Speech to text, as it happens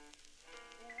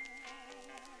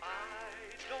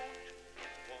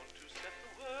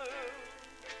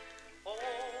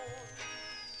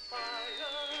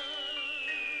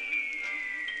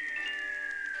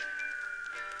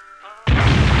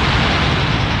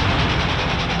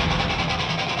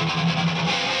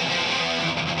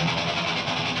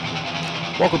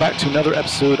Welcome back to another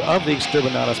episode of the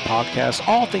Exterminatus podcast,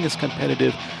 all things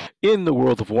competitive in the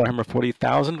world of Warhammer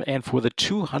 40,000, and for the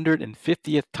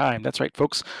 250th time. That's right,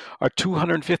 folks, our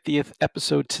 250th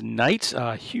episode tonight.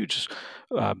 A huge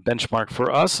benchmark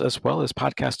for us, as well as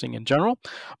podcasting in general.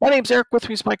 My name's Eric, with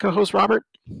me is my co-host, Robert.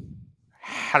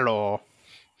 Hello.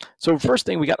 So first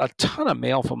thing, we got a ton of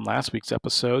mail from last week's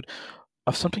episode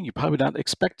of something you probably not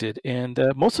expected, and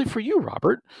mostly for you,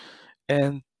 Robert.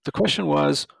 And the question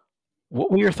was, what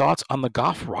were your thoughts on the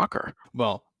Goth Rocker?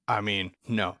 Well, I mean,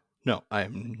 no, I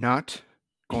am not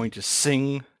going to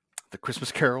sing the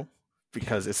Christmas Carol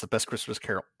because it's the best Christmas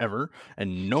Carol ever,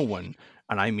 and no one,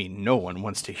 and I mean no one,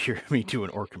 wants to hear me do an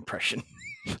orc impression.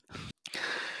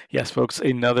 Yes, folks,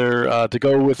 another to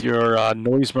go with your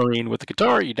Noise Marine with the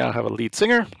guitar. You now have a lead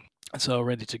singer, so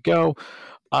ready to go.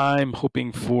 I'm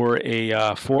hoping for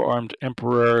a four-armed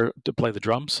Emperor to play the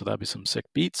drums, so that'll be some sick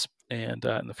beats. And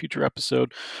in the future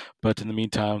episode. But in the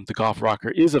meantime, the Goth Rocker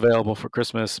is available for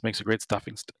Christmas. Makes a great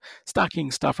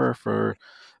stocking stuffer for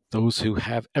those who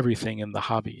have everything in the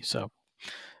hobby. So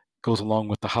goes along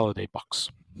with the holiday box.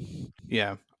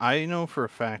 Yeah, I know for a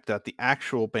fact that the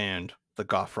actual band, the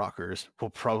Goth Rockers, will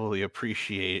probably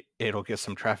appreciate it'll get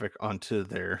some traffic onto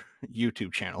their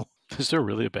YouTube channel. Is there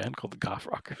really a band called the Goth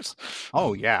Rockers?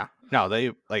 Oh yeah. No,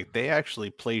 they actually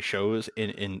play shows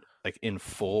in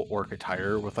full orc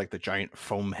attire with like the giant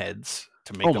foam heads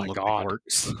to make them look like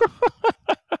orcs.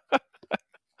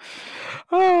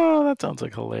 Oh, that sounds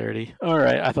like hilarity. All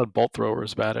right, I thought Bolt Thrower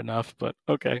was bad enough, but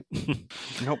okay.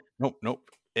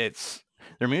 Nope. It's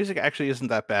their music actually isn't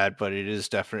that bad, but it is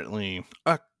definitely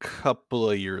a couple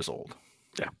of years old.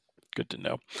 Yeah, good to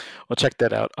know. Well, check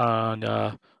that out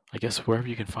on I guess wherever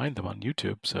you can find them on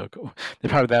YouTube. So they're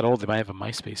probably that old. They might have a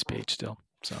MySpace page still.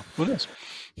 So who knows?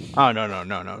 Oh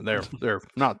no. They're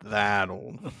not that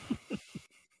old.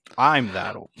 I'm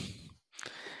that old.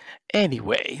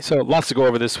 Anyway, so lots to go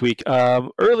over this week.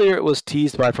 Earlier, it was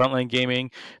teased by Frontline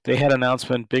Gaming. They had an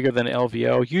announcement bigger than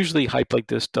LVO. Usually, hype like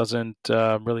this doesn't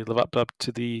really live up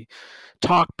to the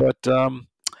talk, but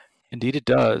indeed it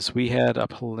does. We had a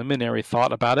preliminary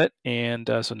thought about it, and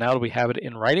so now that we have it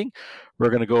in writing, we're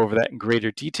going to go over that in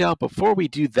greater detail. Before we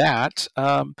do that,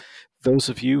 those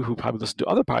of you who probably listen to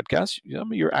other podcasts,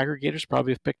 your aggregators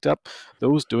probably have picked up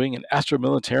those doing an Astra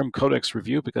Militarum Codex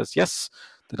review because, yes,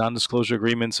 the non-disclosure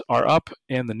agreements are up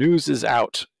and the news is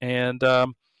out. And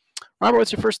Robert,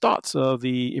 what's your first thoughts of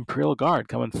the Imperial Guard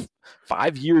coming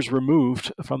 5 years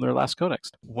removed from their last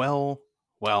codex? Well,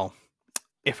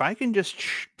 if I can just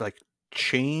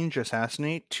change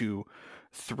Assassinate to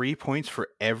 3 points for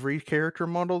every character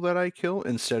model that I kill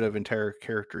instead of entire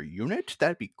character unit,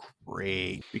 that'd be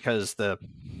great. Because the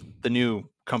new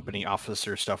company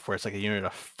officer stuff where it's like a unit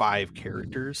of 5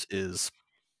 characters is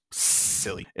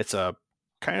silly. It's a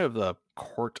kind of the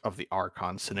Court of the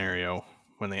Archon scenario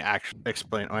when they actually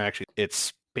explain,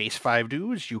 it's base 5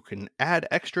 dudes, you can add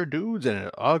extra dudes and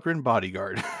an Ogren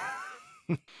bodyguard.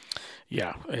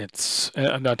 Yeah,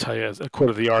 and I'll tell you, a Court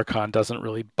of the Archon doesn't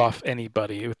really buff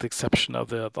anybody with the exception of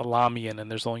the Lamian, and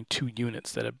there's only 2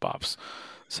 units that it buffs.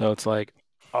 So it's like,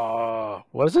 what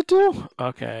does it do?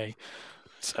 Okay.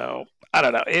 So, I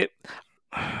don't know.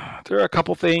 There are a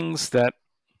couple things that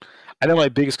I know my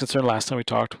biggest concern last time we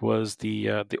talked was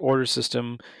the order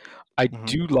system. I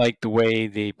do like the way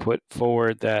they put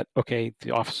forward that, okay,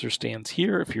 the officer stands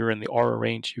here. If you're in the aura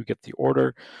range, you get the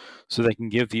order. So they can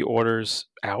give the orders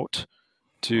out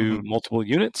to multiple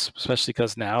units, especially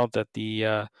because now that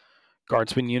the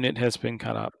guardsman unit has been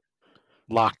kind of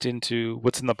locked into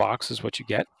what's in the box is what you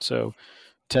get. So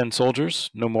 10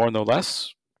 soldiers, no more, no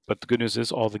less. But the good news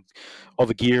is all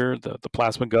the gear, the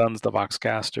plasma guns, the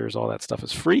Voxcasters, all that stuff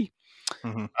is free.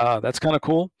 That's kind of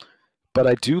cool. But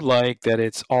I do like that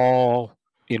it's all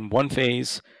in one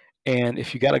phase. And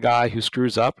if you got a guy who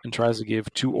screws up and tries to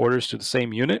give 2 orders to the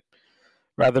same unit,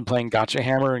 rather than playing gotcha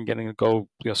hammer and getting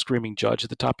a screaming judge at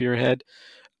the top of your head,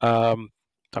 top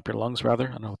of your lungs rather.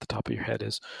 I don't know what the top of your head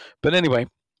is, but anyway,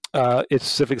 it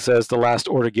specifically says the last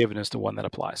order given is the one that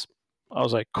applies. I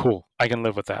was like, cool, I can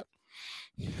live with that.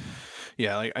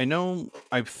 Yeah,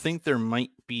 I think there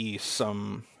might be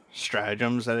some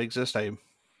stratagems that exist. I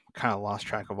kind of lost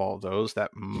track of all of those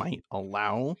that might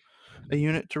allow a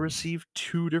unit to receive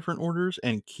 2 different orders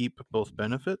and keep both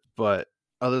benefits, but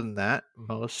other than that,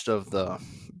 most of the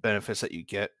benefits that you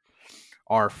get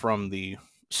are from the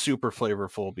super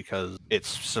flavorful because it's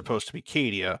supposed to be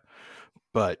Cadia,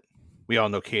 but we all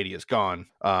know Cadia is gone.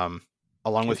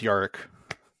 Along with Yarrick.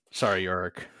 Sorry,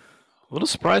 Yarrick. A little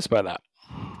surprised by that.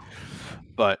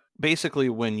 But basically,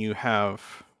 when you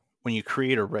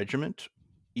create a regiment,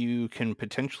 you can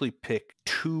potentially pick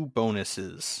 2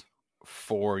 bonuses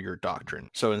for your doctrine.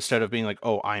 So instead of being like,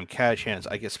 oh, I'm Catachans,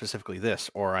 I get specifically this,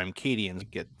 or I'm Cadians,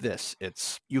 get this.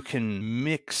 It's you can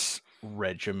mix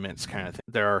regiments kind of thing.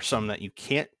 There are some that you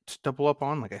can't double up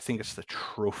on. Like I think it's the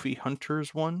Trophy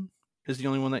Hunters one is the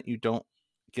only one that you don't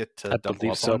get to I double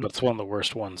believe up so, on. but it's one of the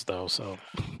worst ones though. So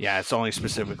Yeah, it's only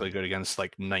specifically good against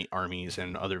like knight armies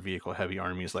and other vehicle heavy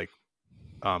armies like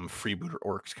freebooter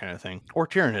orcs kind of thing, or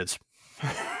Tyranids.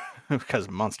 Because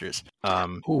of monsters.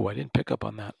 ooh, I didn't pick up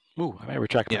on that. Ooh, I might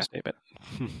retract my Yeah, statement.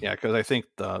 yeah, because I think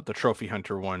the Trophy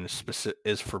Hunter one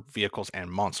is for vehicles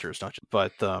and monsters, not just.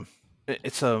 But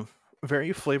it's a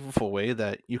very flavorful way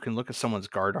that you can look at someone's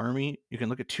guard army. You can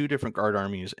look at two different guard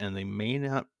armies, and they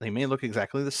may look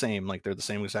exactly the same, like they're the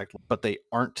same exact, but they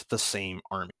aren't the same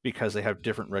army because they have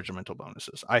different regimental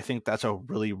bonuses. I think that's a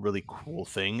really, really cool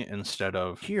thing. Instead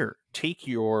of here, take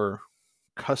your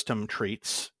custom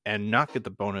traits and not get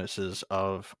the bonuses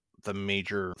of the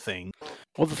major thing.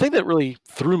 Well, the thing that really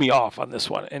threw me off on this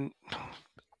one, and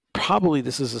probably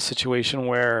this is a situation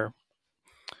where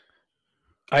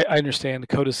I understand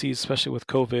codices, especially with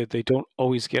COVID, they don't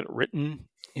always get written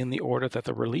in the order that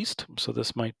they're released. So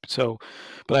this might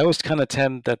but I always kind of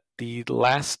tend that the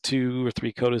last 2 or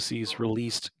 3 codices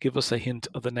released give us a hint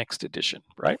of the next edition,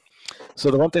 right?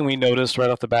 So the one thing we noticed right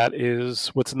off the bat is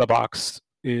what's in the box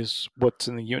is what's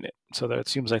in the unit. So that it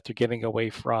seems like they're getting away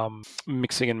from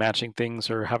mixing and matching things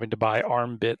or having to buy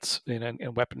arm bits and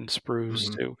weapon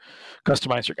sprues to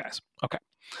customize your guys. Okay.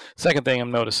 Second thing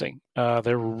I'm noticing,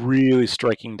 they're really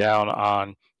striking down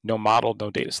on no model, no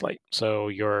data slate. So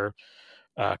your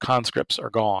conscripts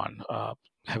are gone.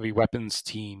 Heavy weapons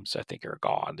teams, I think, are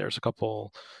gone. There's a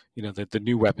couple, the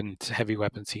new heavy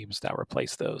weapon teams that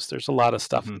replace those. There's a lot of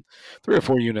stuff, 3 or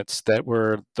 4 units that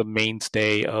were the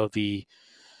mainstay of the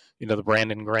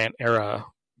Brandon Grant era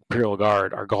Imperial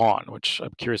Guard are gone, which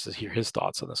I'm curious to hear his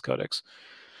thoughts on this codex.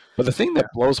 But the thing that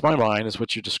blows my mind is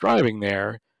what you're describing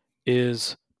there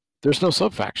is there's no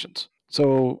sub-factions.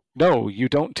 So, no, you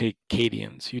don't take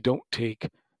Cadians. You don't take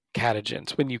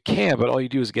Catagans. When you can, but all you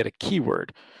do is get a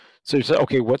keyword. So you say,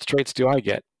 okay, what traits do I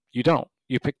get? You don't.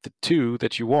 You pick the 2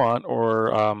 that you want,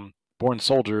 or Born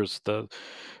Soldiers,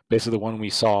 basically the one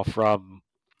we saw from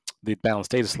the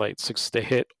balanced data slate, 6 to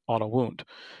hit on a wound.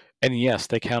 And yes,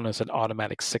 they count as an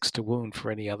automatic 6 to wound for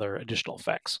any other additional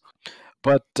effects.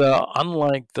 But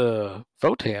unlike the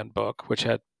Votan book, which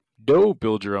had no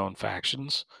build your own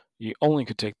factions, you only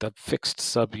could take the fixed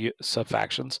sub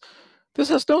factions. This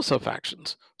has no sub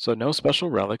factions, so no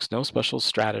special relics, no special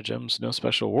stratagems, no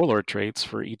special warlord traits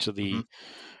for each of no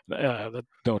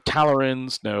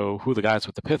Talarins, no who the guys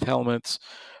with the pith helmets.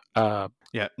 No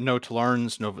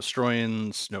Talarns, no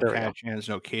Vestroyans, no There we go. Catachans,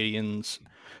 no Cadians.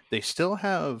 They still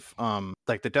have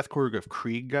like the Deathkorg of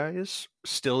Krieg guys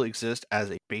still exist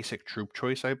as a basic troop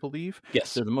choice, I believe.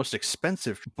 Yes. They're the most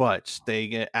expensive, but they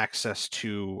get access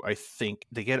to, I think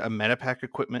they get a metapack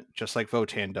equipment just like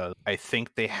Votan does. I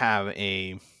think they have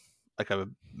a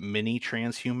mini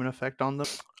transhuman effect on them.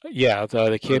 Yeah,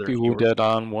 they can't be they're wounded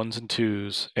on 1s and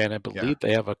 2s, and I believe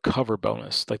they have a cover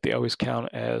bonus. Like they always count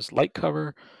as light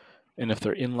cover, and if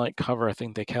they're in light cover, I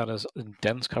think they count as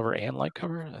dense cover and light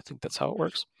cover. I think that's how it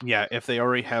works. Yeah, if they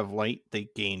already have light, they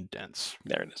gain dense.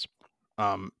 There it is.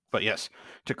 But yes,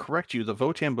 to correct you, the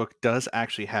Votan book does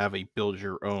actually have a build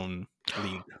your own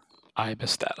league. I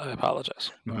missed that. I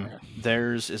apologize. Right.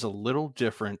 Theirs is a little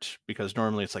different because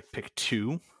normally it's like pick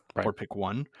 2 or pick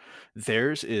 1.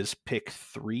 Theirs is pick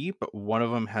 3, but one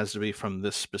of them has to be from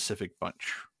this specific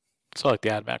bunch. So like the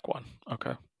AdMac one.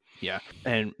 Okay. Yeah,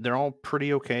 and they're all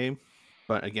pretty okay,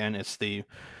 but again, it's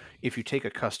if you take a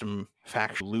custom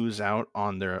faction, lose out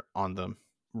on the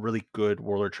really good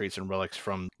warlord traits and relics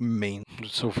from main.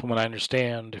 So from what I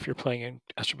understand, if you're playing in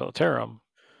Astra Militarum,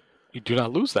 you do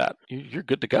not lose that. You're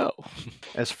good to go.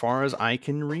 As far as I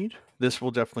can read, this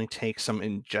will definitely take some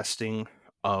ingesting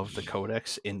of the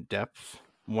codex in depth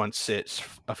once it's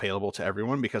available to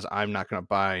everyone, because I'm not going to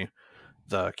buy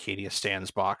the Cadia Stands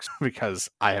box because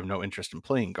I have no interest in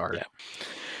playing Guard. Yeah.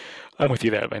 I'm with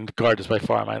you there. I mean, Guard is by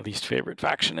far my least favorite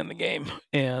faction in the game,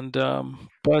 and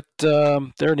but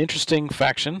they're an interesting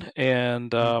faction,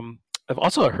 and I've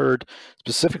also heard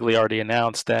specifically already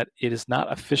announced that it is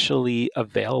not officially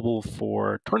available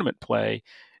for tournament play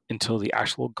until the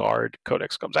actual Guard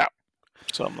Codex comes out.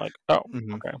 So I'm like, oh,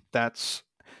 okay.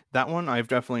 That one I've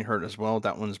definitely heard as well.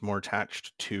 That one's more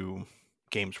attached to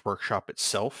Games Workshop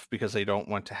itself because they don't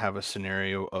want to have a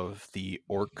scenario of the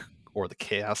Orc or the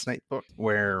Chaos Knight book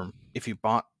where if you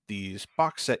bought these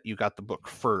box set, you got the book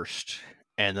first,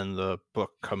 and then the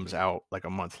book comes out like a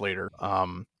month later.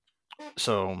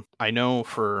 So I know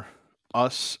for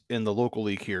us in the local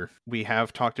league here, we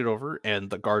have talked it over, and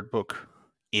the guard book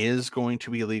is going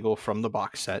to be illegal from the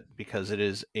box set because it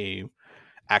is a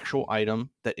actual item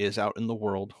that is out in the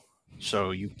world.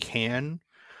 So you can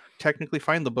technically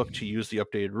find the book to use the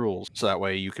updated rules, so that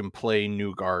way you can play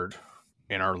new guard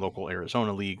in our local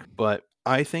Arizona league. But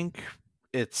I think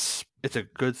it's a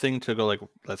good thing to go like,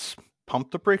 let's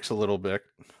pump the brakes a little bit,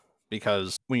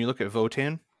 because when you look at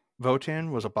Votann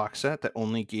was a box set that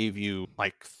only gave you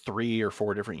like 3 or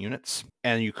 4 different units,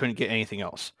 and you couldn't get anything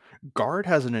else. Guard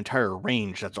has an entire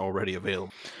range that's already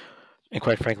available. And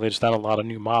quite frankly, there's not a lot of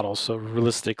new models, so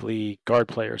realistically, guard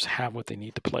players have what they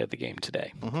need to play the game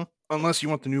today. Unless you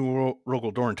want the new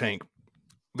Rogel Dorn tank,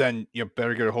 then you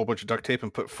better get a whole bunch of duct tape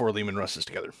and put 4 Leman Russes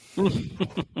together.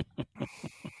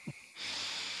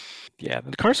 Yeah,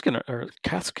 the Karskin or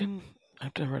Kaskin,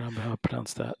 I never know how to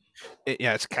pronounce that.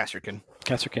 It's Kasrkin.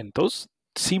 Kasrkin. Those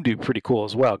seem to be pretty cool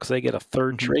as well because they get a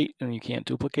third trait and you can't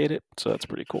duplicate it, so that's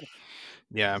pretty cool.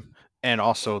 Yeah, and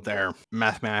also they're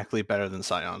mathematically better than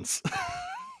Scions.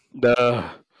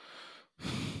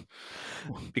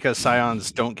 Because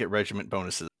Scions don't get regiment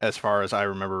bonuses, as far as I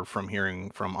remember from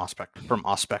hearing from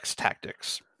Auspec's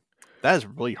tactics. That is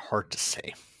really hard to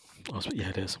say. Yeah,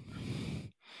 it is.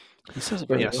 He says it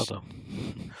very well, though.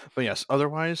 But yes,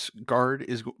 otherwise, Guard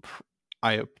is...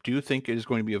 I do think it is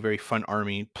going to be a very fun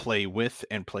army play with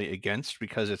and play against,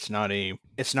 because it's not a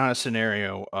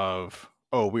scenario of,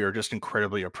 oh, we are just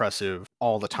incredibly oppressive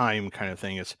all the time kind of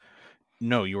thing. It's,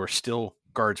 no, you are still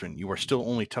guardsmen. You are still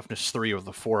only toughness 3 of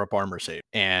the 4 up armor save.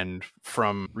 And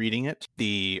from reading it,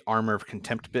 the armor of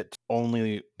contempt bit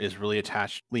only is really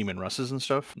attached Leman Russes and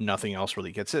stuff. Nothing else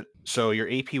really gets it. So your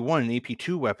AP1 and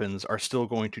AP2 weapons are still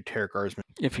going to tear guardsmen.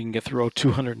 If you can get through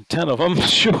 210 of them,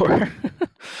 sure.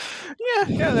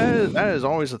 Yeah, that is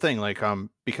always the thing. Like,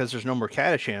 because there's no more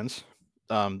Catachans,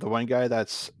 the one guy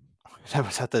that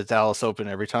was at the Dallas Open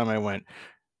every time I went,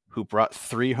 who brought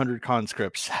 300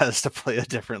 conscripts, has to play a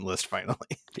different list finally.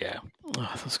 Yeah,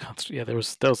 those conscripts. Yeah, there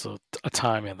was a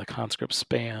time in the conscript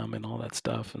spam and all that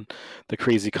stuff, and the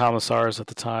crazy commissars at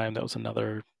the time. That was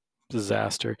another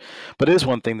disaster. But it is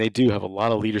one thing, they do have a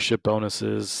lot of leadership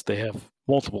bonuses. They have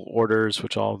multiple orders,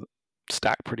 which all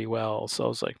stack pretty well. So I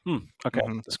was like, okay,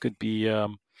 this could be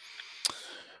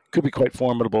quite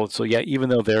formidable. So yeah, even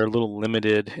though they're a little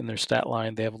limited in their stat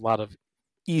line, they have a lot of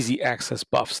easy access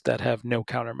buffs that have no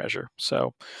countermeasure.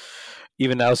 So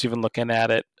even now, I was even looking at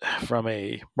it from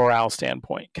a morale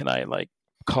standpoint. Can I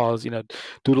cause, do a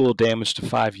little damage to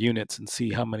 5 units and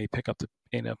see how many pick up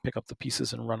the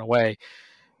pieces and run away?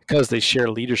 Because they share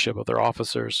leadership of their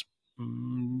officers,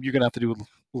 you're gonna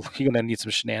need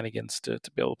some shenanigans to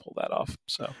be able to pull that off.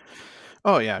 So,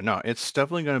 oh yeah, no, it's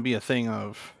definitely going to be a thing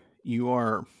of, you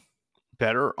are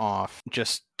better off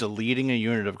just deleting a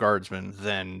unit of guardsmen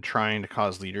than trying to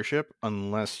cause leadership,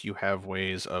 unless you have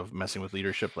ways of messing with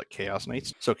leadership like Chaos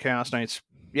Knights. So Chaos Knights,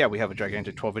 yeah, we have a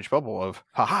gigantic 12-inch bubble of,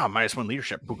 haha, -1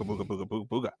 leadership, booga, booga, booga, booga,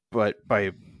 booga. But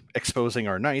by exposing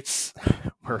our knights,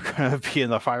 we're going to be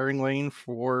in the firing lane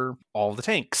for all the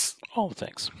tanks. All the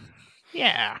tanks.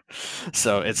 Yeah.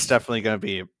 So it's definitely going to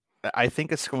be... I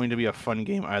think it's going to be a fun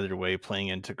game either way, playing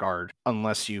into Guard,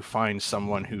 unless you find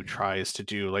someone who tries to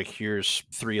do, like, here's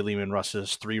 3 Leman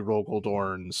Russes, 3 Rogel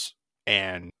Dorns,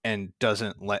 and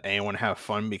doesn't let anyone have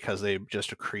fun because they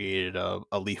just created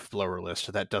a leaf blower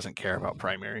list that doesn't care about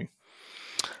primary.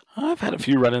 I've had a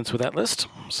few run-ins with that list,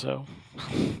 so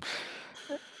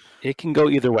it can go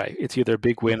either way. It's either a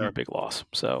big win or a big loss.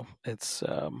 So it's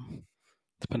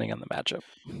depending on the matchup.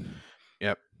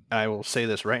 Yep. I will say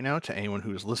this right now to anyone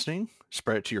who's listening,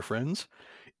 spread it to your friends.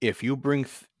 If you bring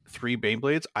 3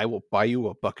 Baneblades, I will buy you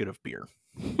a bucket of beer.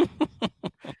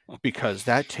 Because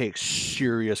that takes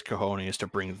serious cojones to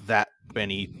bring that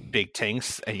many big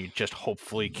tanks, and you just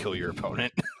hopefully kill your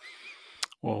opponent.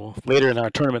 Well, later in our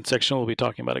tournament section, we'll be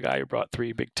talking about a guy who brought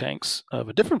 3 big tanks of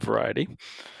a different variety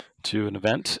to an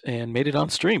event and made it on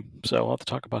stream. So I'll have to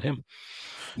talk about him.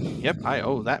 Yep, I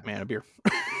owe that man a beer.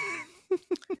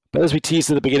 But as we teased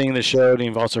at the beginning of the show, and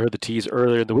you've also heard the tease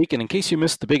earlier in the week, and in case you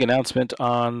missed the big announcement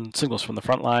on Signals from the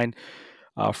Frontline,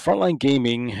 Frontline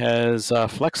Gaming has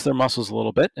flexed their muscles a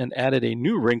little bit and added a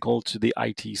new wrinkle to the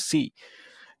ITC.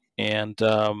 And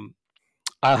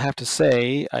I'll have to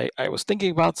say, I was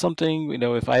thinking about something.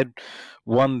 If I had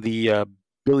won the $1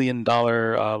 billion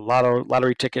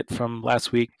lottery ticket from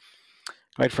last week,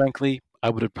 quite frankly,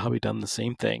 I would have probably done the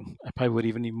same thing. I probably would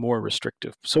even be more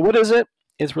restrictive. So what is it?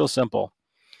 It's real simple.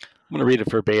 I'm going to read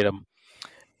it verbatim.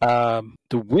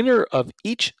 The winner of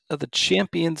each of the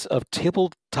champions of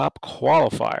tabletop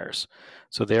qualifiers.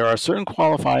 So there are certain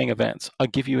qualifying events. I'll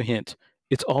give you a hint.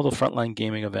 It's all the Frontline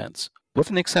Gaming events. with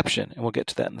an exception, and we'll get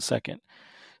to that in a second.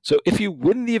 So if you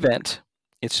win the event,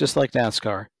 it's just like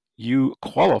NASCAR. You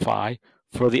qualify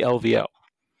for the LVO.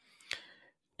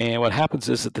 And what happens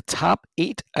is that the top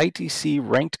 8 ITC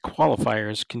ranked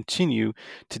qualifiers continue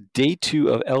to day 2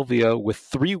 of LVO with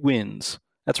 3 wins.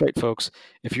 That's right, folks.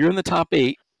 If you're in the top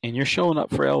 8 and you're showing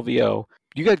up for LVO,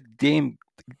 you got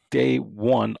day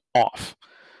 1 off.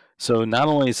 So not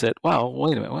only is it, well,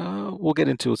 wait a minute, well, we'll get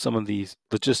into some of the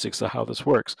logistics of how this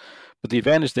works, but the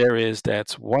advantage there is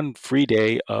that's 1 free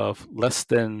day of less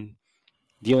than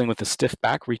dealing with the stiff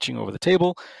back reaching over the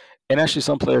table. And actually,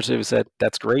 some players have said,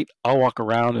 that's great. I'll walk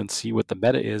around and see what the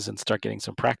meta is and start getting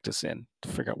some practice in to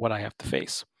figure out what I have to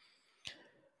face.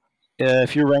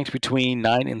 If you're ranked between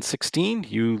 9 and 16,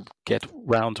 you get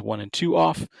rounds 1 and 2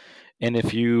 off. And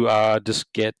if you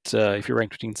if you're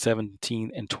ranked between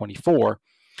 17 and 24,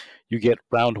 you get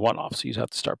round 1 off. So you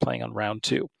have to start playing on round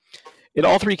 2. In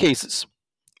all 3 cases,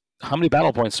 how many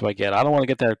battle points do I get? I don't want to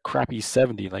get that crappy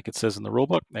 70 like it says in the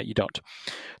rulebook. No, you don't.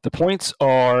 The points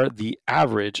are the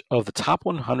average of the top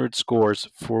 100 scores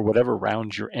for whatever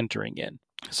round you're entering in.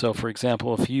 So, for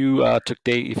example, if you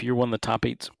if you're one of the top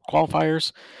 8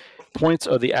 qualifiers, points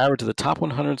are the average of the top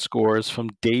 100 scores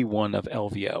from day 1 of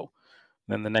LVO.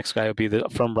 Then the next guy will be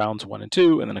from rounds 1 and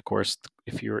 2, and then of course,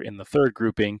 if you're in the third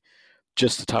grouping,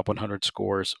 just the top 100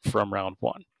 scores from round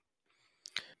 1.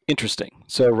 Interesting.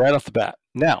 So right off the bat.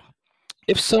 Now,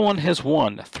 if someone has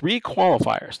won 3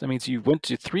 qualifiers, that means you went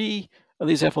to 3 of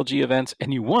these FLG events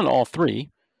and you won all 3,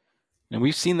 and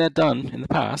we've seen that done in the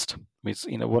past. Was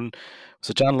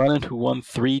it John Lennon who won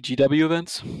 3 GW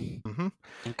events? Mm-hmm.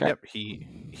 Okay. Yep.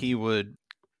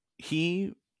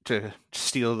 To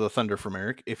steal the thunder from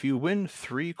Eric, if you win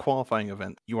 3 qualifying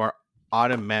events, you are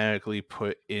automatically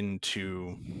put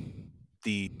into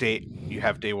the day you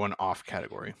have day 1 off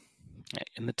category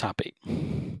in the top 8.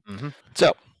 Mm-hmm.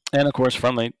 So, and of course,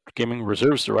 Frontline Gaming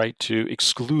reserves the right to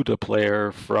exclude a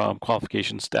player from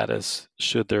qualification status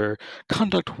should their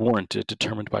conduct warrant it,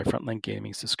 determined by Frontline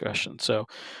Gaming's discretion. So,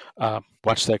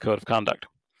 watch that code of conduct.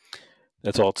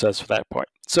 That's all it says for that point.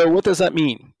 So, what does that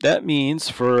mean? That means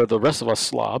for the rest of us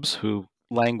slobs who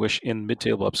languish in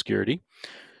mid-table obscurity,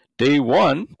 day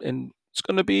 1, and it's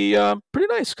going to be pretty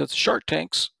nice because Shark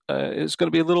Tanks is going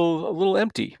to be a little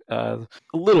empty, a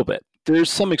little bit.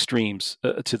 There's some extremes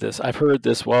to this. I've heard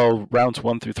this. Well, rounds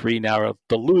 1 through 3 now are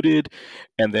diluted,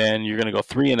 and then you're going to go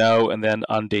 3-0, and then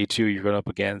on day 2 you're going up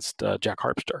against Jack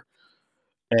Harpster,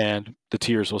 and the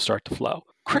tiers will start to flow.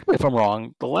 Correct me if I'm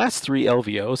wrong. The last 3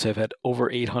 LVOs have had over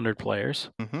 800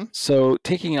 players. Mm-hmm. So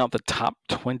taking out the top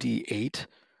 28,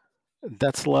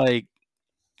 that's like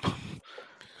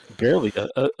barely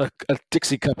a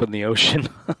Dixie cup in the ocean.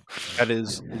 that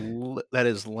is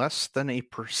less than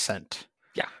 1%.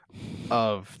 Yeah.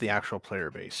 Of the actual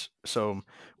player base. So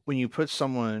when you put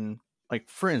someone, like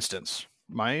for instance,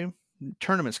 my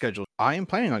tournament schedule, I am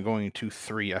planning on going to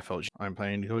 3 FLG. I'm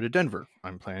planning to go to Denver.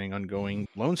 I'm planning on going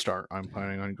Lone Star. I'm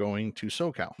planning on going to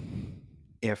SoCal.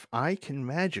 If I can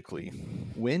magically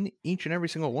win each and every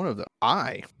single one of them,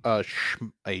 I, a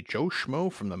Joe Schmo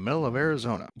from the middle of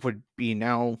Arizona, would be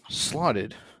now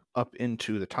slotted up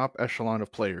into the top echelon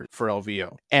of players for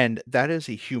LVO. And that is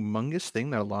a humongous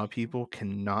thing that a lot of people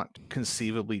cannot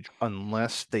conceivably,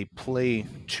 unless they play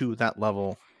to that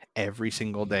level every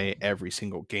single day, every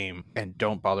single game, and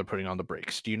don't bother putting on the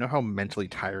brakes. Do you know how mentally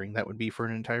tiring that would be for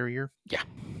an entire year? Yeah.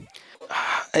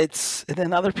 And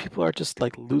then other people are just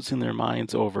like losing their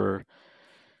minds over.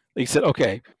 They said,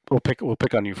 okay, we'll pick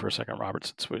on you for a second,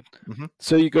 Robert. Mm-hmm.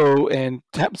 So you go, and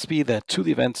it happens to be that 2 of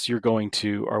the events you're going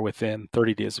to are within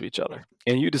 30 days of each other.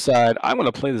 And you decide, I'm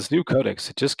going to play this new codex.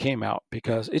 It just came out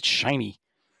because it's shiny.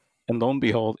 And lo and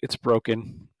behold, it's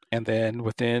broken. And then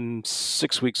within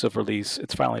 6 weeks of release,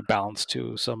 it's finally balanced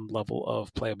to some level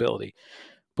of playability.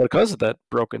 But because of that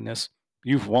brokenness,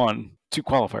 you've won 2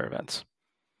 qualifier events.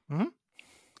 Mm-hmm.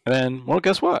 And then, well,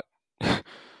 guess what?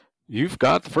 You've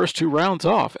got the first 2 rounds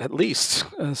off, at least,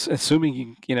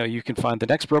 assuming you can find the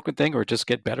next broken thing or just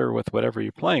get better with whatever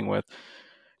you're playing with.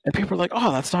 And people are like,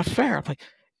 oh, that's not fair. I'm like,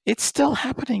 it's still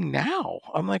happening now.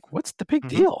 I'm like, what's the big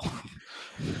deal?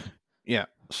 Yeah.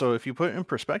 So if you put it in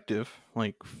perspective,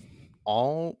 like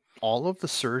all of the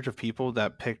surge of people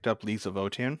that picked up Leagues of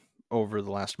Votann over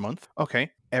the last month,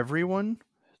 okay, everyone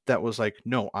that was like,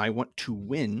 no, I want to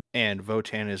win, and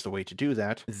Votann is the way to do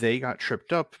that, they got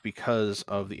tripped up because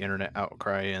of the internet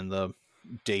outcry and the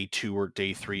day 2 or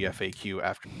day 3 FAQ.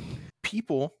 After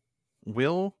people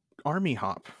will army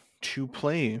hop to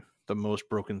play the most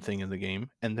broken thing in the game,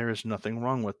 and there is nothing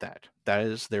wrong with that. That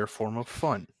is their form of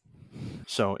fun.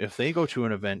 So if they go to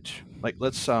an event, like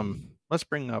let's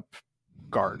bring up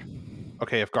Guard.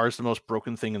 Okay, if Guard's the most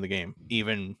broken thing in the game,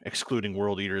 even excluding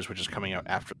World Eaters, which is coming out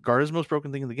after, Guard is the most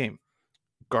broken thing in the game.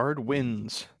 Guard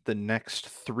wins the next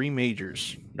 3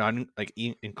 majors, not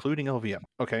including LVO.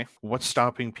 Okay, what's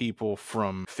stopping people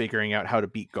from figuring out how to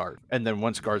beat Guard? And then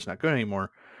once Guard's not good anymore,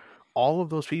 all of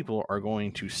those people are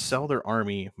going to sell their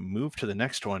army, move to the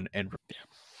next one, and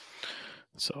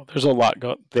So there's a lot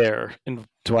there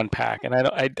to unpack, and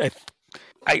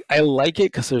I like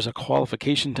it because there's a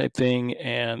qualification type thing,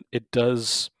 and it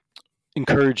does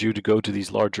encourage you to go to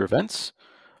these larger events.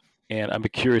 And I'm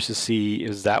curious to see,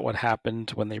 is that what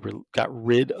happened when they got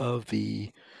rid of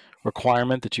the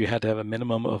requirement that you had to have a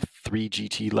minimum of 3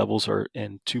 GT levels or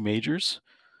in 2 majors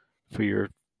for your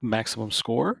maximum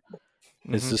score?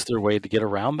 Is this their way to get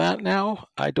around that now?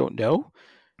 I don't know.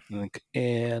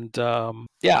 And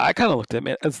yeah, I kind of looked at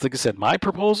it. As like I said, my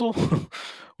proposal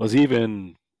was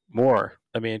even more.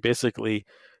 I mean, basically,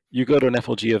 you go to an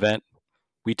FLG event,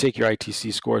 we take your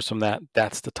ITC scores from that.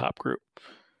 That's the top group.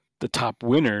 The top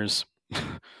winners,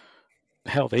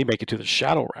 hell, they make it to the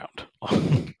shadow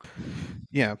round.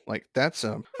 Yeah, like that's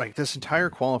like this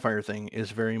entire qualifier thing is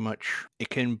very much, it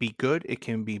can be good, it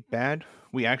can be bad.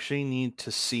 We actually need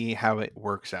to see how it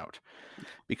works out.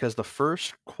 Because the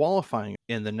first qualifying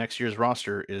in the next year's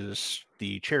roster is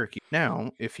the Cherokee.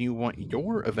 Now, if you want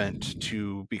your event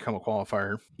to become a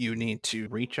qualifier, you need to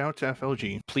reach out to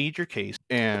FLG, plead your case,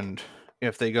 and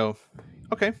if they go,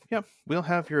 okay, yeah, we'll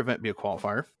have your event be a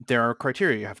qualifier, there are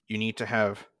criteria. You need to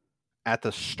have, at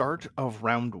the start of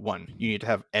round 1, you need to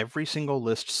have every single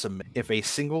list submit. If a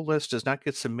single list does not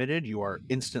get submitted, you are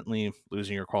instantly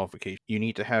losing your qualification. You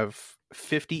need to have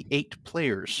 58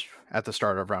 players at the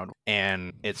start of round 1,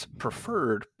 and it's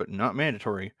preferred but not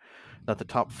mandatory that the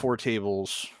top 4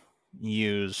 tables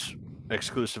use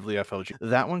exclusively FLG.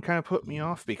 That one kind of put me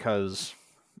off because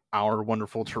our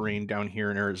wonderful terrain down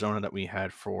here in Arizona that we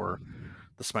had for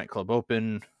the Smite Club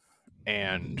Open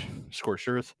and Scorched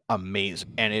Earth,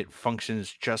 amazing, and it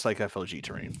functions just like FLG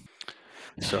terrain.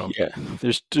 So yeah,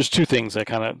 there's 2 things I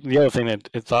kind of. The other thing that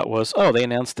I thought was, oh, they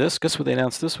announced this. Guess what they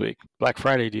announced this week? Black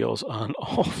Friday deals on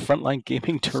all Frontline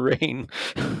Gaming terrain.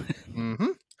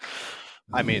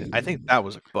 I mean, I think that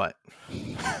was, but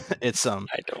it's I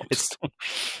don't. It's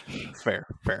fair.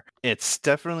 It's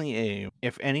definitely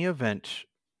if any event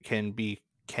can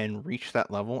reach that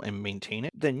level and maintain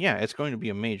it, then yeah, it's going to be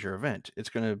a major event. It's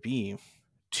going to be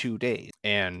 2 days,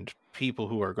 and people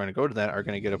who are going to go to that are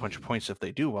going to get a bunch of points if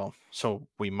they do well. So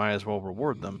we might as well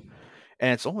reward them.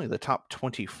 And it's only the top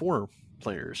 24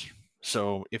 players.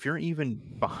 So if you're even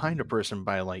behind a person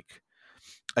by like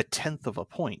a tenth of a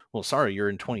point, well, sorry, you're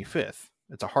in 25th.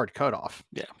 It's a hard cutoff.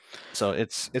 Yeah. So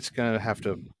it's going to have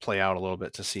to play out a little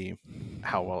bit to see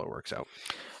how well it works out.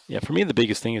 Yeah, for me, the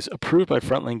biggest thing is approved by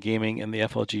Frontline Gaming and the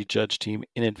FLG judge team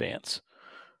in advance.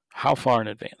 How far in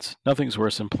advance? Nothing's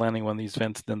worse than planning one of these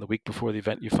events than the week before the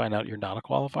event you find out you're not a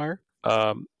qualifier.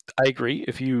 I agree.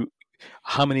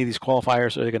 How many of these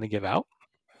qualifiers are they going to give out?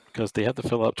 Because they have to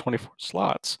fill out 24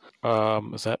 slots.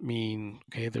 Does that mean,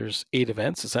 okay, there's 8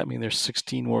 events? Does that mean there's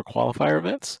 16 more qualifier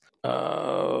events?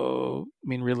 I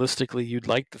mean, realistically, you'd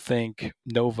like to think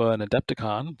Nova and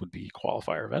Adepticon would be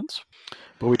qualifier events,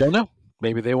 but we don't know.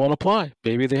 Maybe they won't apply.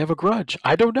 Maybe they have a grudge.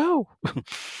 I don't know.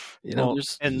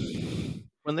 And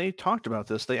when they talked about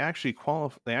this, they actually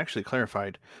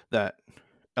clarified that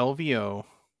LVO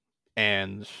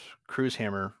and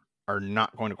Cruisehammer are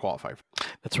not going to qualify.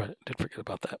 That's right. I did forget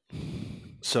about that.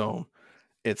 So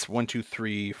it's 1, 2,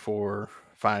 3, 4,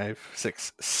 5,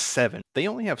 6, 7. They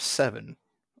only have 7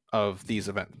 of these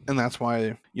events, and that's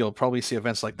why you'll probably see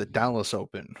events like the Dallas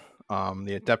Open,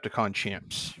 the Adepticon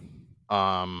Champs,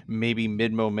 maybe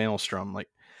Midmo Maelstrom, like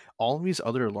all of these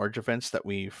other large events that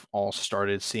we've all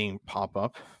started seeing pop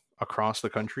up across the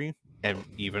country and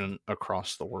even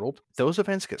across the world. Those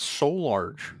events get so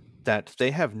large that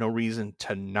they have no reason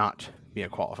to not be a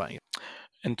qualifying.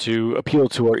 And to appeal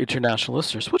to our international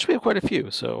listeners, which we have quite a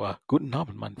few, so guten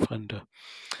Abend, mein Freunde.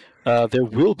 There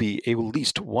will be at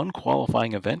least one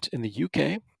qualifying event in the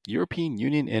UK, European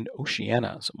Union, and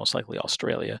Oceania, so most likely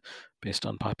Australia, based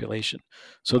on population.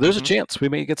 So there's a chance we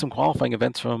may get some qualifying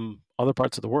events from other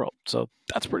parts of the world. So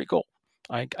that's pretty cool.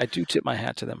 I do tip my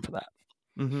hat to them for that.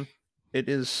 Mm-hmm. It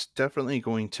is definitely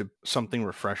going to something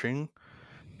refreshing,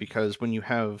 because when you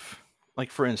have,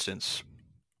 like, for instance,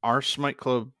 our Smite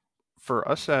Club, for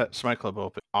us at Smite Club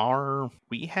Open,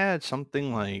 we had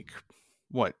something like,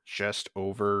 just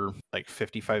over like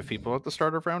 55 people at the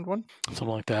start of round 1? Something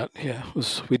like that. Yeah,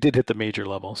 we did hit the major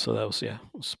level, so that was,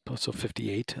 so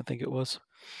 58, I think it was.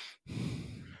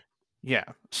 Yeah,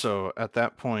 so at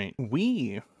that point,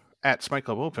 we at Smite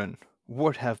Club Open,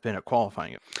 would have been a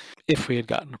qualifying event. If we had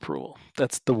gotten approval.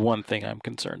 That's the one thing I'm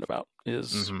concerned about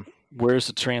is where's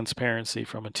the transparency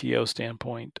from a TO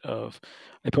standpoint of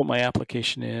I put my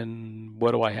application in,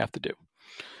 what do I have to do?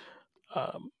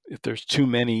 If there's too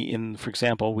many in, for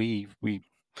example, we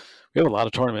have a lot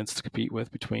of tournaments to compete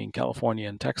with between California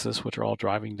and Texas, which are all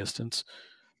driving distance.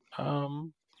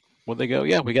 Would they go,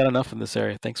 yeah, we got enough in this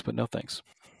area, thanks, but no thanks.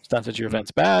 It's not that your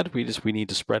event's bad. We need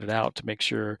to spread it out to make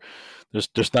sure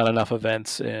there's not enough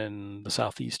events in the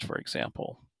Southeast, for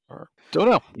example. Or don't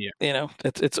know. Yeah.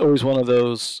 It's always one of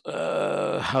those.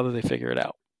 How do they figure it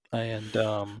out? And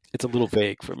it's a little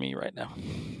vague for me right now.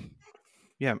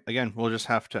 Yeah. Again, we'll just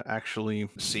have to actually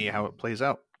see how it plays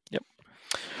out. Yep.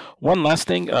 One last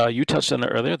thing, you touched on it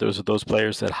earlier. Those are those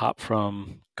players that hop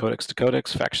from codex to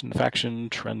codex, faction to faction,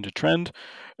 trend to trend.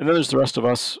 And then there's the rest of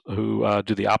us who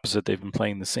do the opposite. They've been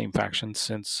playing the same faction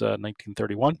since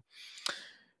 1931.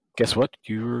 Guess what?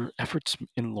 Your efforts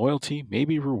in loyalty may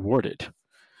be rewarded.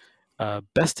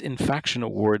 Best in Faction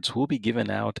awards will be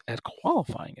given out at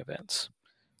qualifying events.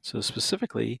 So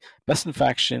specifically, Best in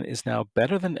Faction is now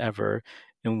better than ever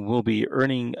and will be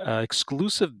earning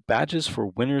exclusive badges for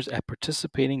winners at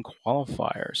participating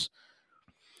qualifiers.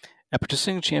 At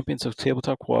participating champions of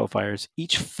tabletop qualifiers,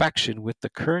 each faction with the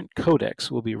current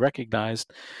codex will be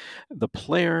recognized. The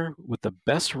player with the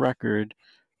best record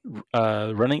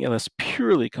running a list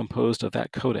purely composed of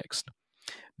that codex.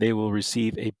 They will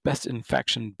receive a Best in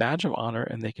Faction badge of honor,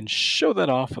 and they can show that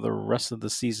off for the rest of the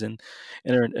season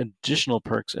and earn additional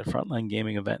perks at Frontline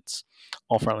Gaming events.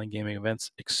 All Frontline Gaming events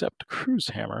except Cruise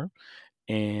Hammer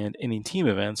and any team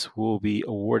events will be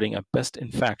awarding a Best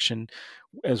in Faction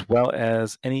as well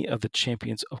as any of the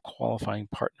champions of qualifying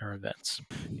partner events.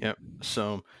 Yep.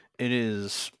 So it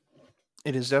is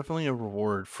definitely a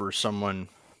reward for someone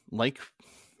like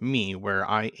me where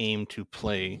I aim to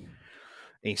play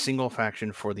a single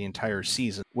faction for the entire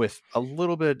season with a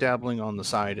little bit of dabbling on the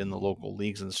side in the local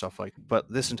leagues and stuff like that.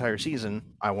 But this entire season,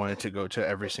 I wanted to go to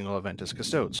every single event as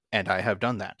Custodes, and I have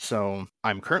done that. So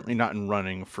I'm currently not in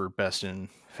running for Best in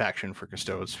Faction for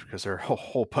Custodes because there are a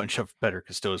whole bunch of better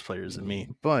Custodes players than me.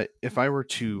 But if I were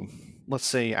to, let's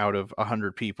say out of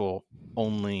 100 people,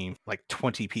 only like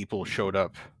 20 people showed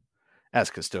up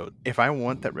as Custode. If I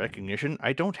want that recognition,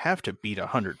 I don't have to beat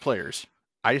 100 players.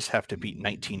 I just have to beat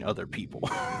 19 other people.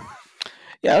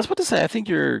 Yeah, I was about to say, I think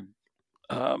you're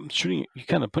you're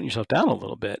kind of putting yourself down a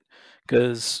little bit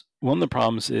because one of the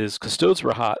problems is Custodes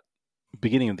were hot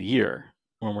beginning of the year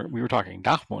when we were talking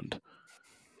Dachmund.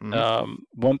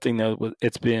 One thing that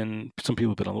it's been some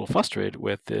people have been a little frustrated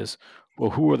with is, well,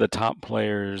 who are the top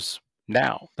players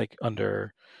now, like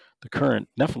under the current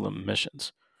Nephilim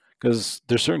missions? Because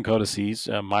there's certain codices,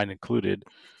 mine included,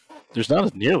 there's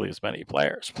not nearly as many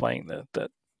players playing that.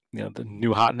 The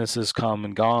new hotness has come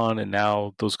and gone, and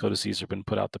now those codices have been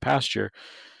put out to pasture.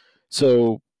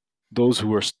 So those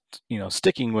who are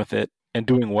sticking with it and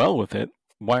doing well with it,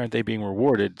 why aren't they being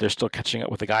rewarded? They're still catching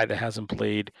up with a guy that hasn't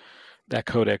played that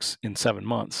codex in 7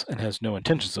 months and has no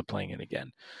intentions of playing it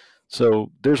again.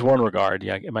 So there's one regard.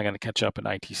 Yeah, am I going to catch up in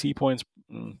ITC points?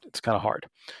 It's kind of hard.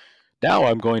 Now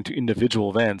I'm going to individual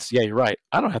events. Yeah, you're right.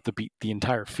 I don't have to beat the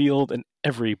entire field and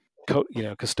every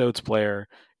Custodes player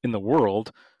in the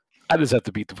world. I just have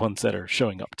to beat the ones that are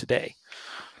showing up today.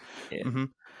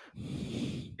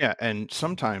 Yeah, and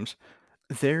sometimes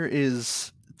there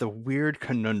is the weird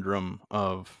conundrum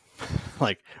of,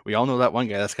 like, we all know that one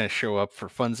guy that's going to show up for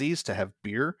funsies to have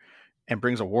beer and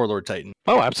brings a Warlord Titan.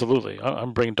 Oh, absolutely.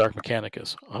 I'm bringing Dark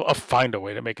Mechanicus. I'll find a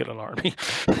way to make it an army.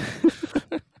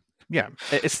 Yeah,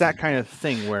 it's that kind of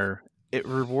thing where it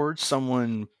rewards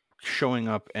someone showing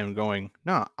up and going,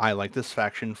 nah, I like this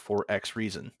faction for X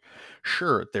reason.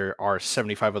 Sure, there are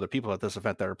 75 other people at this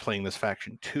event that are playing this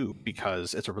faction too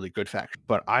because it's a really good faction,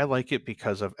 but I like it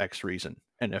because of X reason.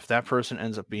 And if that person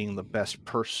ends up being the best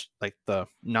person, like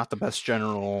not the best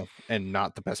general and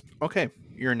not the best, okay,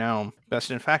 you're now best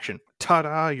in faction.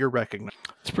 Ta-da, you're recognized.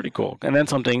 It's pretty cool. And then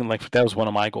something like that was one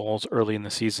of my goals early in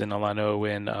the season. I know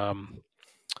when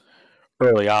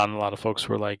early on, a lot of folks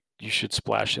were like, you should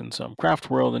splash in some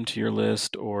Craft World into your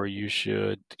list, or you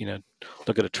should,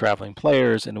 look at the traveling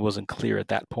players. And it wasn't clear at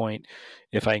that point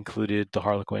if I included the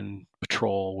Harlequin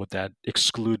Patrol, would that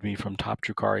exclude me from top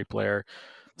Drukhari player?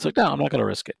 It's like, no, I'm not going to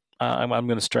risk it. I'm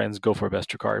going to try and go for a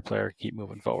best Drukhari player, keep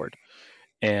moving forward.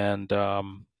 And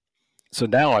so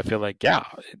now I feel like, yeah,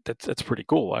 that's pretty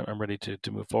cool. I'm ready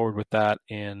to move forward with that.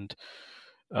 And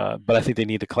but I think they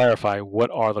need to clarify what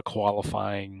are the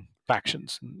qualifying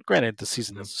factions. And granted, the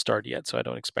season hasn't started yet, so I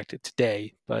don't expect it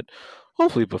today, but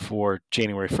hopefully before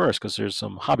January 1st, because there's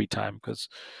some hobby time, because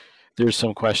there's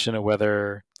some question of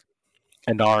whether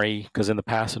Inari, because in the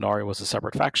past Inari was a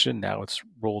separate faction. Now it's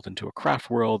rolled into a craft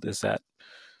world. Is that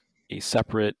a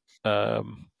separate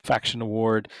faction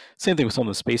award? Same thing with some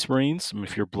of the Space Marines. I mean,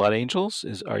 if you're Blood Angels,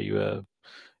 is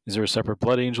there a separate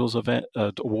Blood Angels event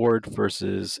award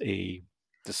versus a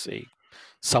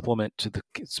supplement to the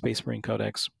Space Marine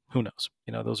Codex? Who knows?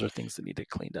 Those are things that need to get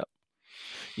cleaned up.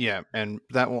 Yeah, and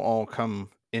that will all come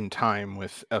in time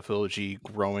with FLG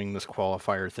growing this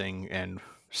qualifier thing and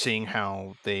seeing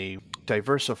how they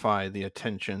diversify the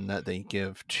attention that they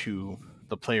give to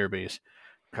the player base.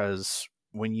 Because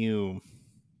when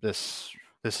this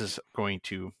is going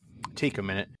to take a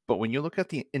minute, but when you look at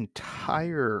the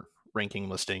entire ranking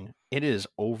listing, it is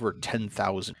over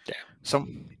 10,000. Yeah.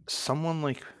 Someone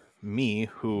like me,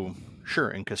 who, sure,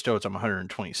 in Custodes I'm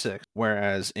 126,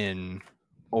 whereas in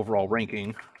overall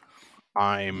ranking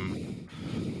I am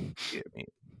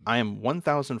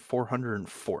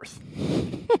 1,404th.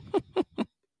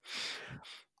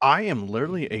 I am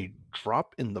literally a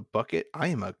drop in the bucket. I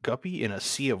am a guppy in a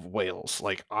sea of whales.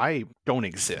 Like, I don't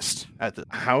exist.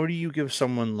 How do you give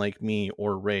someone like me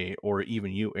or Ray or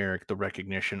even you, Eric, the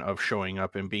recognition of showing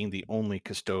up and being the only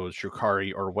Custodes,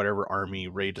 Drukhari, or whatever army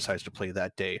Ray decides to play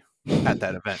that day at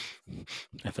that event?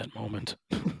 At that moment.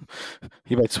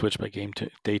 He might switch by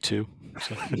day 2.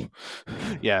 So.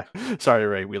 Yeah. Sorry,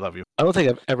 Ray. We love you. I don't think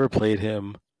I've ever played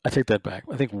him. I take that back.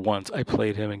 I think once I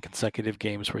played him in consecutive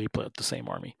games where he played the same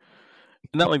army.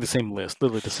 Not like the same list,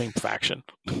 literally the same faction.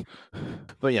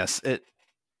 But yes,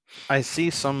 I see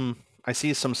some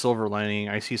silver lining.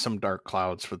 I see some dark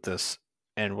clouds with this,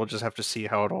 and we'll just have to see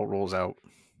how it all rolls out.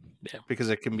 Yeah. Because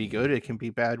it can be good, it can be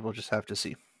bad. We'll just have to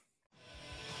see.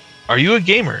 Are you a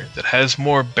gamer that has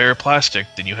more bare plastic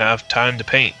than you have time to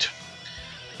paint?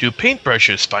 Do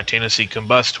paintbrushes spontaneously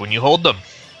combust when you hold them?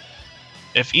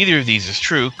 If either of these is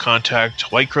true,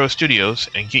 contact White Crow Studios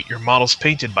and get your models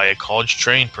painted by a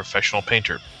college-trained professional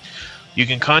painter. You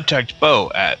can contact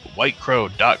Bo at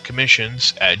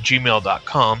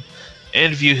whitecrow.commissions@gmail.com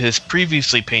and view his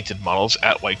previously painted models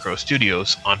at White Crow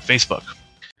Studios on Facebook.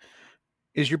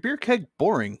 Is your beer keg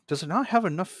boring? Does it not have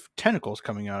enough tentacles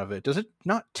coming out of it? Does it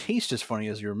not taste as funny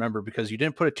as you remember because you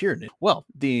didn't put a tear in it? Well,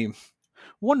 the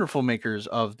wonderful makers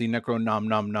of the Necro Nom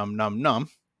Nom Nom Nom Nom,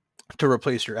 to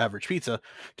replace your average pizza,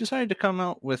 decided to come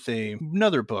out with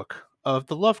another book of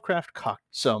the Lovecraft cocktail.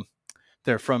 So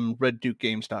they're from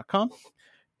reddukegames.com,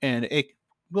 and it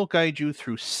will guide you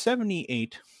through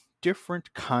 78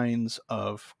 different kinds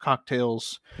of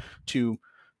cocktails to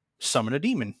summon a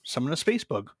demon, summon a space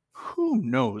bug. Who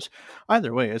knows?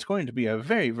 Either way, it's going to be a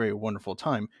very, very wonderful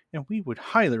time, and we would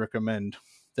highly recommend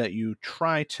that you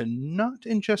try to not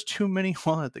ingest too many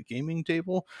while at the gaming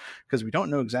table, because we don't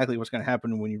know exactly what's going to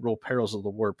happen when you roll Perils of the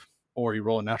Warp or you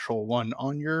roll a natural 1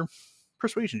 on your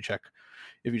persuasion check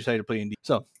if you decide to play D&D.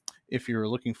 So, if you're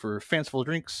looking for fanciful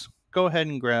drinks, go ahead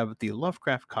and grab the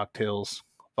Lovecraft cocktails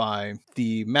by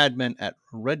the madmen at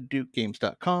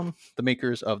reddukegames.com, the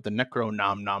makers of the Necro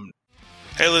Nom Nom.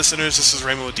 Hey listeners, this is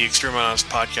Raymond with the Extreme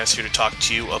Podcast here to talk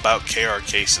to you about KR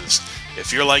Cases.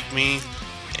 If you're like me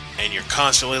and you're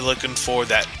constantly looking for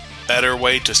that better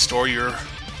way to store your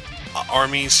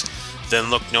armies, then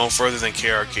look no further than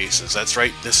KR Cases. That's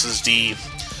right, this is the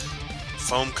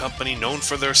foam company known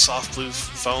for their soft blue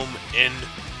foam in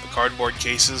the cardboard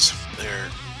cases. They're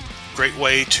a great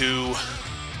way to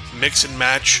mix and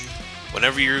match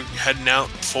whenever you're heading out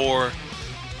for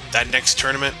that next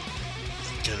tournament.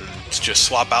 You can just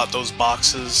swap out those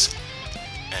boxes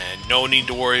and no need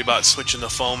to worry about switching the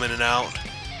foam in and out.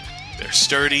 They're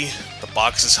sturdy, the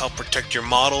boxes help protect your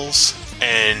models,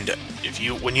 and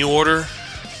when you order,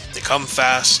 they come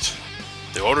fast,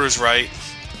 the order is right,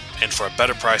 and for a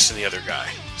better price than the other guy.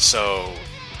 So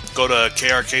go to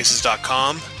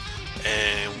krcases.com,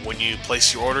 and when you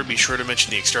place your order, be sure to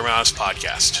mention the Exterminatus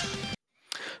Podcast.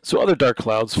 So other dark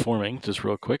clouds forming, just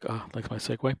real quick, like my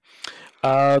segue.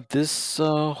 This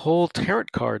whole tarot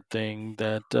card thing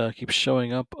that keeps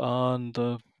showing up on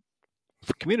the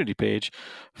community page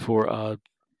for, I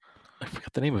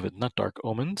forgot the name of it, not Dark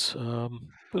Omens.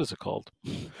 What is it called?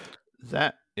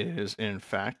 That is, in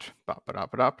fact,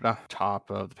 top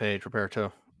of the page,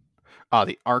 Roberto.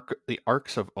 The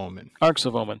Arcs of Omen. Arcs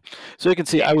of Omen. So you can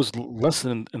see I was less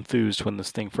than enthused when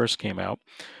this thing first came out.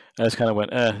 I just kind of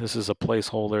went, this is a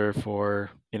placeholder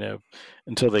for,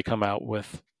 until they come out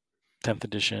with 10th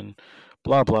edition,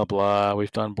 blah, blah, blah.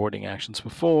 We've done boarding actions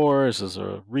before. This is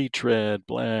a retread,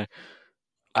 blah.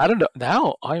 I don't know.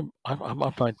 Now I'm on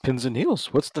my pins and needles.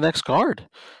 What's the next card?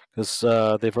 Because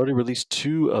they've already released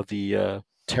 2 of the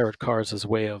tarot cards as a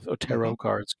way of tarot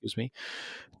cards, excuse me,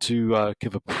 to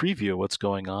give a preview of what's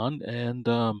going on, and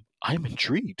I'm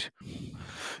intrigued.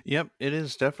 Yep, it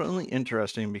is definitely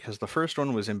interesting because the first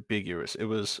one was ambiguous. It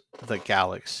was the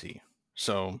galaxy.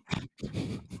 So,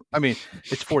 I mean,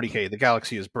 it's 40k. The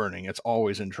galaxy is burning. It's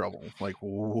always in trouble. Like,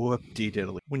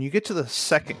 whoop-de-diddly. When you get to the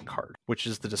second card, which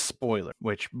is the Despoiler,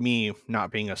 which me, not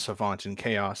being a savant in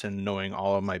chaos and knowing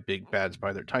all of my big bads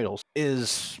by their titles,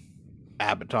 is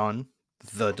Abaddon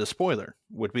the Despoiler.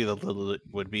 Would be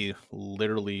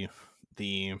literally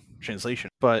the translation.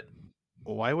 But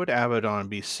why would Abaddon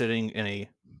be sitting in a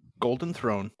golden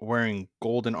throne, wearing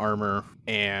golden armor,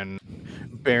 and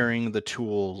bearing the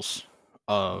tools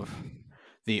of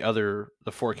the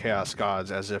four chaos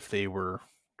gods as if they were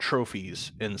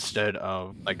trophies instead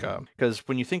of like a? Because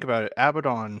when you think about it,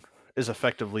 Abaddon is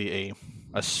effectively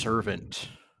a servant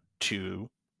to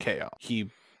chaos.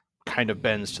 He kind of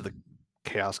bends to the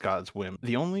chaos god's whim.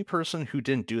 The only person who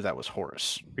didn't do that was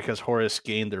Horus, because Horus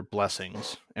gained their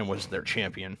blessings and was their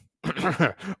champion.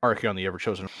 Archeon the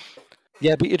Ever-Chosen.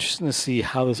 Yeah, it'd be interesting to see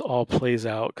how this all plays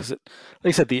out, because, like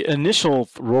I said, the initial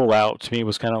rollout to me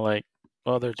was kind of like,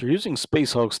 well, they're using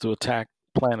space hulks to attack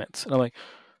planets, and I'm like,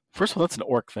 first of all, that's an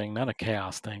orc thing, not a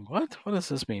chaos thing. What does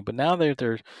this mean? But now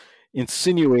they're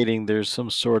insinuating there's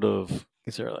some sort of,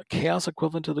 is there a chaos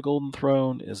equivalent to the Golden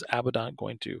Throne? Is Abaddon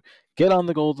going to get on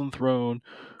the Golden Throne?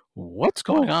 What's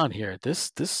going on here?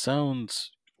 This sounds,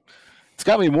 it's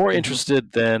got me more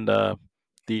interested than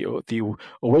the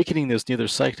awakening that's neither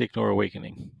psychic nor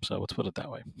awakening. So let's put it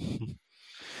that way.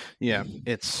 Yeah,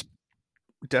 it's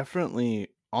definitely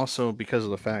also because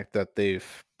of the fact that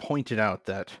they've pointed out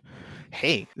that,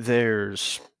 hey,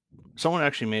 there's someone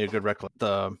actually made a good record.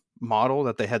 The model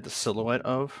that they had the silhouette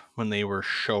of when they were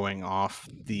showing off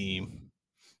the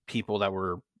people that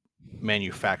were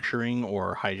manufacturing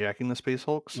or hijacking the Space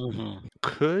Hulks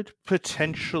could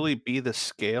potentially be the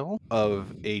scale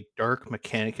of a Dark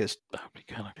Mechanicus.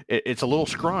 It's a little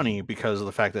scrawny because of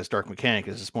the fact that it's Dark Mechanicus.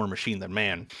 It's more machine than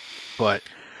man. But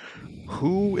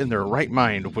who in their right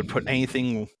mind would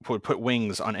put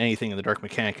wings on anything in the Dark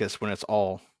Mechanicus when it's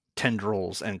all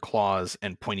tendrils and claws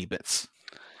and pointy bits?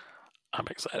 I'm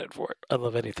excited for it. I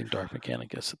love anything Dark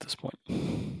Mechanicus at this point.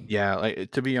 Yeah,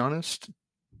 to be honest,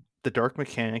 the Dark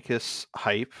Mechanicus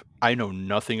hype, I know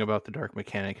nothing about the Dark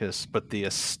Mechanicus, but the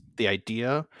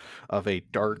idea of a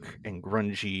dark and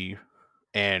grungy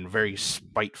and very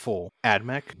spiteful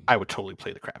AdMech, I would totally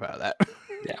play the crap out of that.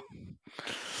 Yeah.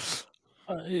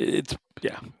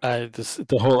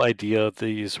 The whole idea of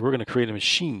these, we're going to create a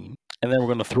machine and then we're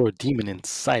going to throw a demon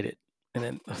inside it. And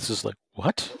then it's just like,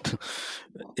 what?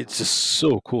 It's just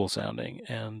so cool sounding.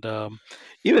 And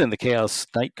even in the Chaos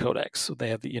Knight Codex, they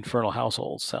have the Infernal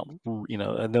Households sound,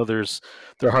 I know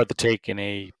they're hard to take in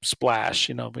a splash,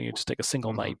 when you just take a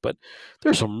single knight, but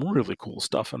there's some really cool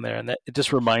stuff in there. And that it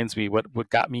just reminds me what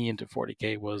got me into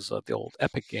 40K was the old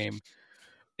Epic game,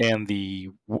 and the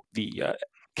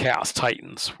Chaos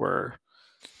Titans were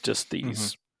just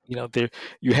these,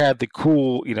 you had the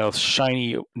cool,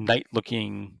 shiny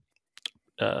knight-looking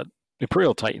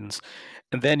Imperial Titans,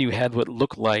 and then you had what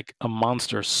looked like a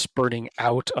monster spurting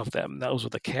out of them. Those were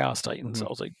the Chaos Titans. I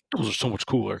was like, those are so much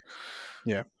cooler.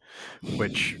 Yeah,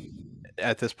 which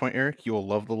at this point, Eric, you will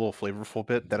love the little flavorful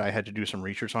bit that I had to do some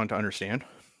research on to understand.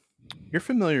 You're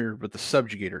familiar with the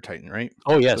Subjugator Titan, right?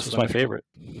 Oh yes, it's my favorite.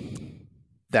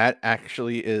 That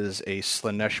actually is a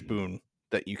Slaanesh boon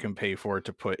that you can pay for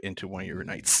to put into one of your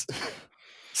knights.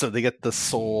 So they get the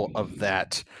soul of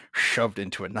that shoved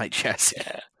into a knight chassis.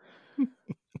 Yeah.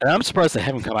 And I'm surprised they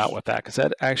haven't come out with that, because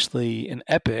that actually, in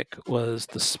Epic, was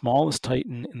the smallest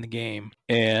Titan in the game,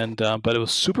 and but it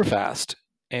was super fast,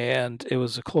 and it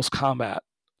was a close combat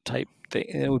type thing.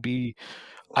 And it would be,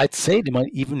 I'd say, they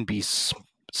might even be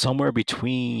somewhere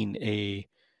between a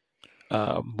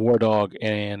War Dog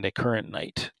and a current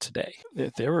knight today.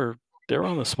 They were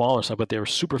on the smaller side, but they were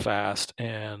super fast,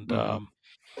 and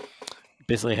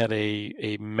basically had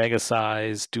a mega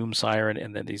size Doom Siren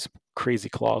and then these crazy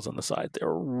claws on the side. They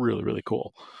were really, really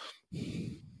cool.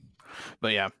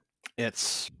 But yeah,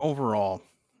 it's overall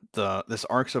this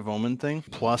Arcs of Omen thing,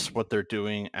 plus what they're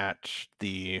doing at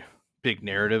the big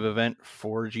narrative event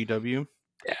for GW.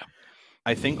 Yeah.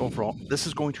 I think overall this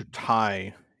is going to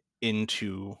tie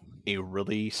into a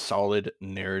really solid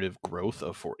narrative growth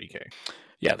of 40K.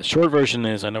 Yeah, the short version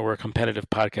is, I know we're a competitive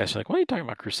podcast. You're like, why are you talking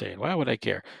about Crusade? Why would I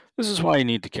care? This is why you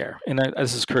need to care. And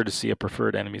this is courtesy of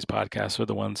Preferred Enemies podcast. They're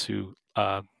the ones who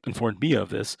informed me of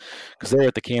this, because they're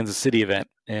at the Kansas City event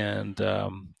and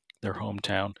their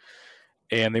hometown.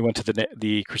 And they went to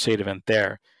the Crusade event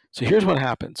there. So here's what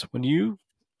happens. When you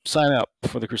sign up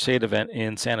for the Crusade event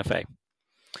in Santa Fe,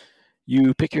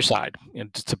 you pick your side.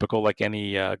 It's typical like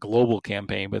any global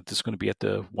campaign, but it's going to be at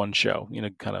the one show.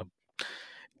 Kind of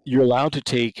you're allowed to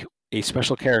take a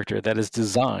special character that is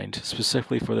designed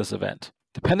specifically for this event.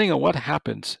 Depending on what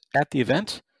happens at the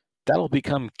event, that'll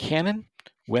become canon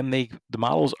when the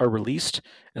models are released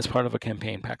as part of a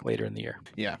campaign pack later in the year.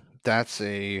 Yeah, that's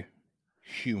a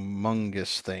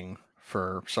humongous thing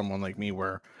for someone like me,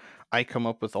 where I come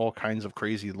up with all kinds of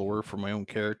crazy lore for my own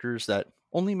characters that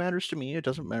only matters to me. It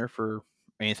doesn't matter for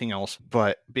anything else.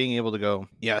 But being able to go,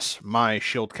 yes, my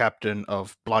shield captain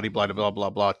of blah blah blah blah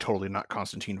blah, totally not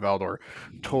Constantine Valdor,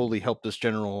 totally helped this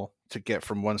general to get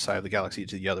from one side of the galaxy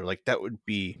to the other. Like, that would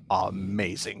be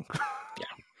amazing.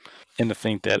 And to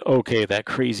think that, okay, that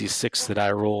crazy 6 that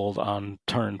I rolled on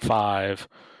turn 5,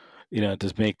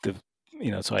 to make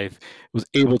so I was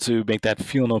able to make that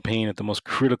feel no pain at the most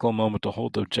critical moment to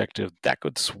hold the objective. That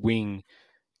could swing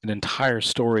an entire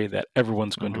story that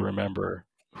everyone's going to remember,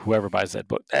 whoever buys that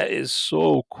book. That is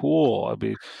so cool.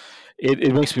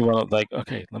 It makes me want to, like,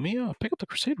 okay, let me pick up the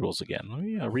Crusade rules again. Let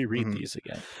me reread these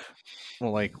again.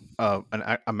 Well, like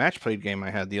a match played game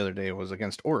I had the other day was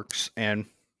against orcs, and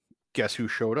guess who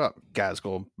showed up?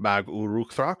 Ghazghkull Mag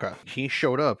Uruk Thraka. He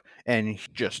showed up and he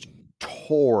just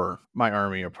tore my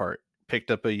army apart. Picked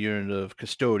up a unit of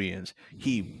custodians.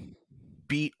 He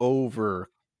beat over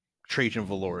Trajan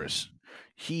Valoris.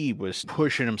 He was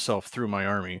pushing himself through my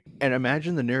army. And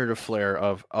imagine the narrative flair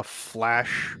of a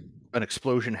flash, an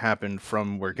explosion happened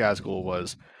from where Ghazghkull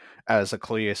was, as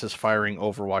Achilles is firing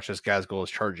Overwatch as Ghazghkull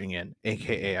is charging in.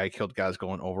 AKA, I killed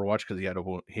Ghazghkull in Overwatch because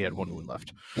he had 1 wound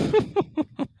left.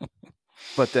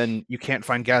 But then you can't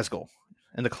find Ghazghkull,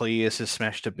 and the Cleius is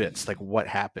smashed to bits. Like, what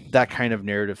happened? That kind of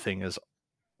narrative thing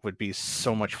would be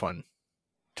so much fun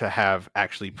to have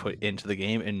actually put into the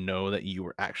game and know that you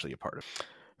were actually a part of it.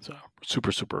 So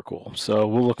super, super cool. So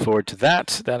we'll look forward to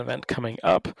that event coming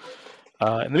up.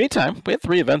 In the meantime, we had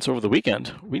 3 events over the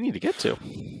weekend we need to get to.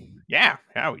 Yeah,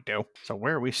 we do. So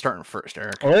where are we starting first,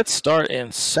 Eric? Let's start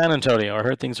in San Antonio. I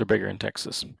heard things are bigger in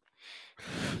Texas.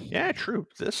 Yeah, true.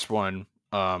 This one,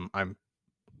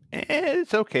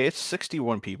 it's okay. It's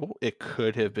 61 people. It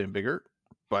could have been bigger,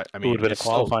 but I mean, it would have been a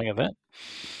qualifying event.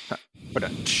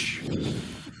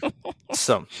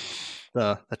 So,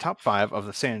 the top 5 of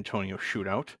the San Antonio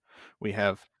shootout, we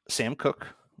have Sam Cook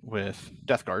with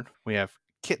Death Guard. We have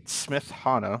Kit Smith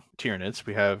Hana Tyranids.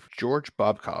 We have George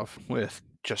Bobkov with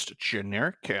just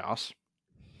generic Chaos.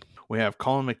 We have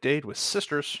Colin McDade with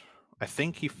Sisters. I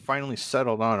think he finally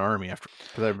settled on Army after,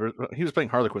 because he was playing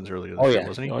Harlequins earlier this year,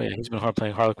 wasn't he? Oh yeah, he's been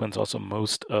playing Harlequins also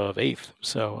most of 8th,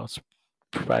 so I was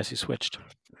surprised he switched.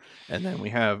 And then we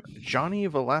have Johnny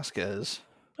Velasquez.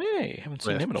 Hey, haven't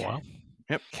seen him in a while.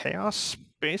 Yep, Chaos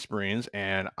Space Marines,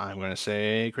 and I'm going to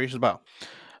say Gracious Bow.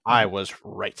 I was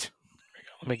right.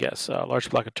 Let me guess. Large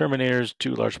block of Terminators,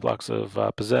 2 large blocks of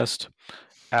Possessed,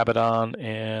 Abaddon,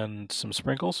 and some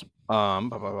sprinkles.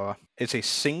 It's a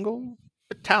single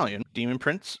battalion, Demon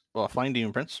Prince, Flying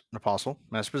Demon Prince, an Apostle,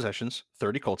 Master Possessions,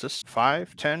 30 Cultists,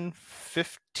 5, 10,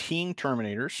 15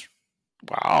 Terminators.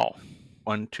 Wow.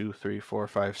 1, 2, 3, 4,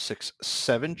 5, 6,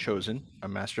 7 Chosen, a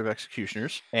Master of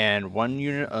Executioners, and 1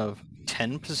 unit of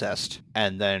 10 Possessed,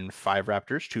 and then 5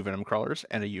 Raptors, 2 Venom Crawlers,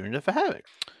 and a unit of Havoc.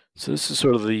 So this is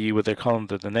sort of what they're calling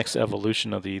the next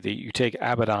evolution of you take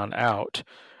Abaddon out,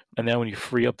 and then when you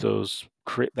free up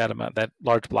that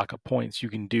large block of points, you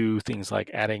can do things like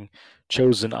adding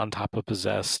Chosen on top of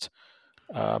Possessed.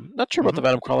 Not sure about the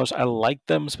Venom Crawlers. I like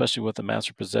them, especially with the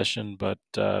Master Possession, but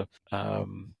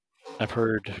I've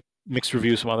heard mixed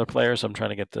reviews from other players. I'm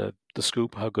trying to get the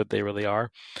scoop how good they really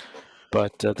are.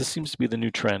 But this seems to be the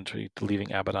new trend,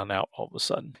 leaving Abaddon out all of a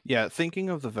sudden. Yeah, thinking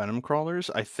of the Venom Crawlers,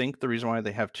 I think the reason why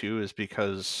they have 2 is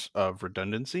because of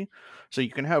redundancy. So you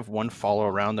can have one follow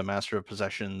around the Master of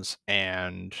Possessions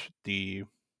and the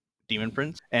Demon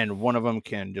Prince, and one of them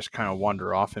can just kind of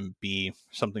wander off and be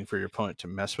something for your opponent to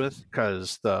mess with,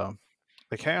 because the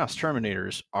Chaos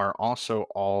Terminators are also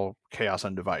all Chaos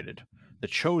Undivided. The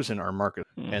Chosen are marked,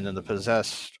 and then the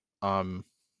Possessed,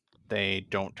 they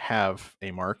don't have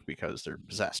a mark because they're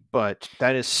possessed. But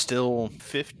that is still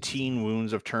 15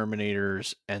 wounds of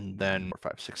Terminators, and then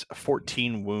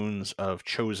 14 wounds of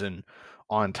Chosen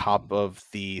on top of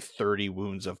the 30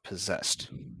 wounds of Possessed.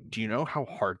 Do you know how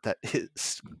hard that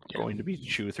is going to be to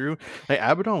chew through? Like,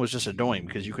 Abaddon was just annoying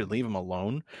because you could leave him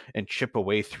alone and chip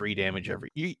away 3 damage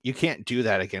every. You can't do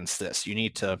that against this. You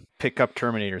need to pick up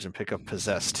Terminators and pick up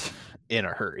Possessed in a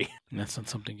hurry. And that's not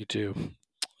something you do.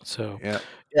 So yeah,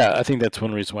 I think that's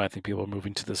one reason why I think people are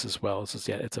moving to this as well.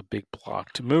 It's a big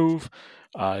block to move.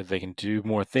 They can do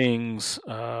more things.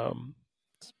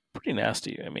 It's pretty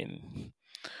nasty. I mean,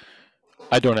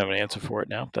 I don't have an answer for it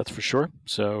now. That's for sure.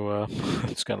 So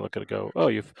just gotta look at it. Go. Oh,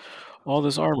 you've all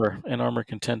this armor and armor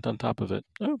content on top of it.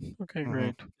 Oh, okay,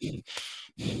 great.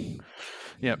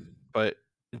 Yep, but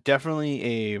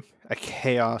definitely a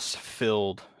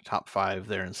chaos-filled top 5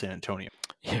 there in San Antonio.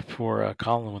 Yeah, poor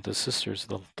Colin with his sisters,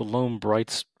 the lone bright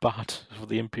spot of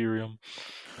the Imperium.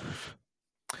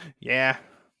 Yeah.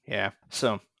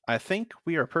 So I think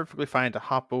we are perfectly fine to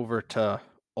hop over to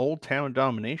Old Town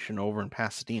Domination over in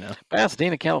Pasadena.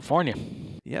 Pasadena, California.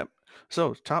 Yep.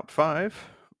 So top 5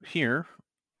 here,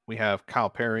 we have Kyle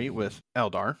Perry with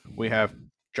Eldar. We have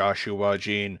Joshua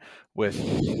Jean with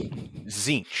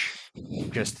Tzeentch.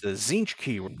 Just the Tzeentch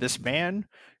keyword. This man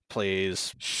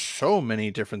plays so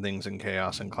many different things in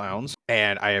Chaos and Clowns,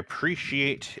 and I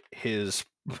appreciate his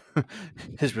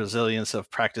his resilience of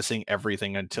practicing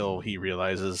everything until he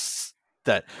realizes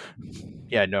that,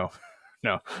 yeah, no,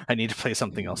 I need to play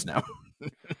something else now.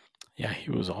 Yeah,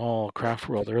 he was all Craft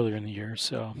World earlier in the year,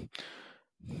 so.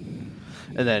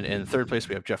 And then in third place,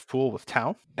 we have Jeff Poole with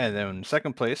Tau. And then in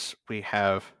second place, we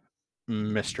have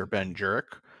Mr. Ben Jurek,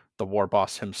 the war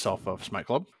boss himself of Smite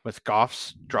Club, with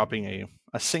Goffs dropping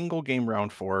a single game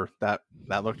round 4. That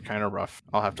looked kind of rough.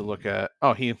 I'll have to look at.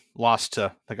 Oh, he lost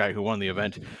to the guy who won the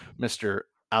event, Mr.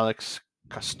 Alex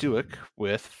Kostuik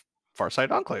with Farside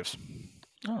Enclaves.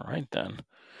 All right, then.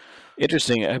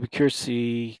 Interesting. I'd be curious to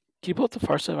see. Can you pull up the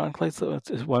Farside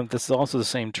Enclaves? This is also the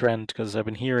same trend because I've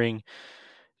been hearing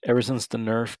ever since the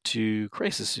nerf to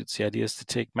Crisis Suits, the idea is to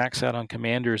take max out on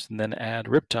commanders and then add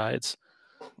Riptides.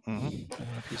 I don't know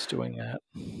if he's doing that.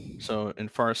 So in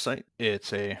Farsight,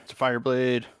 it's a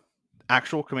Fireblade,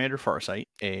 actual commander Farsight,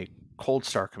 a Cold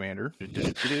Star commander. I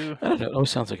don't know. It always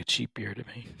sounds like a cheap beer to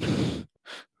me.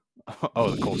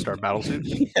 Oh, the Cold Star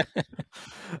Battlesuit. Yeah.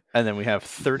 And then we have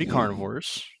 30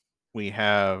 carnivores. He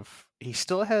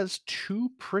still has 2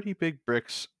 pretty big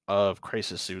bricks of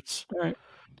Crisis Suits. All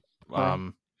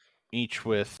right. Each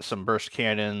with some burst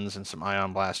cannons and some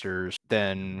ion blasters.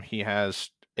 Then he has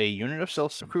a unit of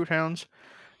Stealth Recruit Hounds,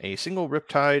 a single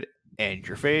Riptide, and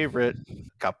your favorite,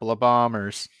 couple of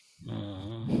bombers.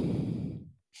 I'm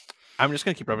just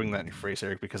going to keep rubbing that in your face,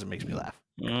 Eric, because it makes me laugh.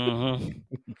 I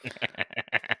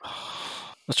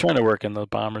was trying to work in the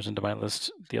bombers into my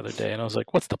list the other day, and I was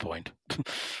like, what's the point?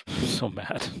 So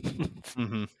mad.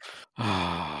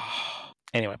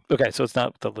 Anyway, okay, so it's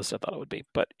not the list I thought it would be,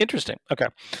 but interesting. Okay,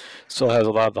 still has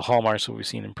a lot of the hallmarks that we've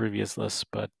seen in previous lists,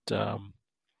 but I'd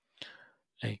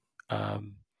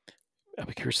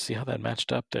be curious to see how that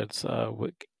matched up. That's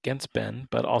against Ben,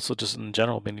 but also just in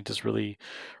general, Ben just really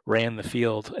ran the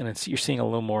field, and you're seeing a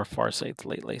little more Farsights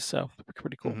lately, so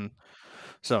pretty cool.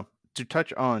 So to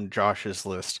touch on Josh's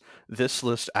list, this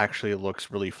list actually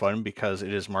looks really fun because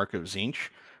it is Mark of Tzeentch.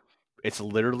 It's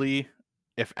literally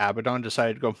if Abaddon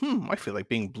decided to go, I feel like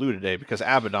being blue today because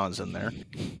Abaddon's in there.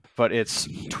 But it's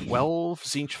 12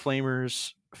 Tzeentch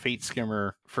Flamers, Fate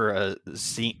Skimmer for a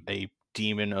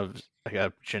demon of like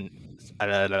a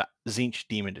Tzeentch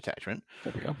demon detachment.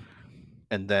 There we go.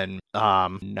 And then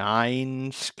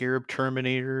 9 Scarab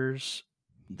Terminators,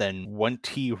 then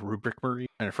 1T Rubric Marie,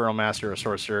 an Infernal Master, a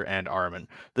Sorcerer, and Armin.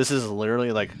 This is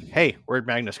literally like, hey, where'd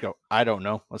Magnus go? I don't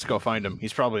know. Let's go find him.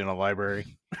 He's probably in a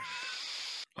library.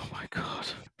 Oh my god.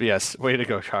 But yes, way to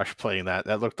go, Josh, playing that.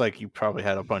 That looked like you probably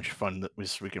had a bunch of fun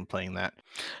this weekend playing that.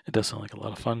 It does sound like a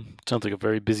lot of fun. Sounds like a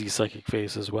very busy psychic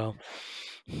phase as well.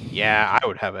 Yeah, I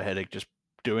would have a headache just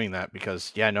doing that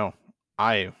because,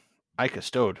 I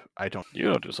custode. You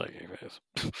don't do psychic phase.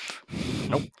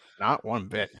 Nope, not one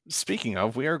bit. Speaking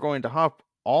of, we are going to hop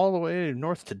all the way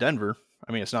north to Denver.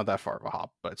 I mean, it's not that far of a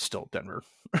hop, but it's still Denver.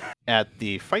 At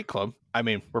the Fight Club. I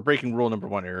mean, we're breaking rule number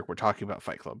 1, Eric. We're talking about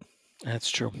Fight Club.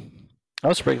 That's true. I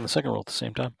was breaking the second rule at the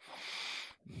same time.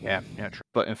 Yeah, true.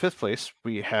 But in 5th place,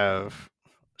 we have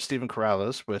Stephen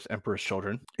Corrales with Emperor's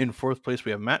Children. In 4th place,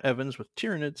 we have Matt Evans with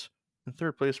Tyranids. In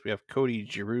 3rd place, we have Cody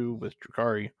Giroux with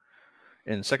Drukhari.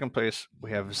 In 2nd place, we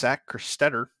have Zach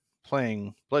Kerstetter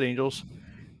playing Blood Angels.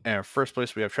 And in 1st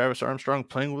place, we have Travis Armstrong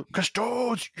playing with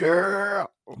Custodes. Yeah!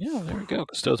 Yeah, there we go.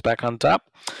 Custodes back on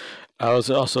top. I was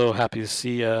also happy to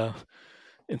see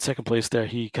in 2nd place there,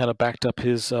 he kind of backed up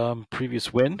his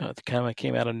previous win. It kind of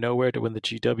came out of nowhere to win the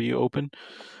GW Open.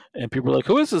 And people were like,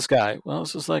 who is this guy? Well,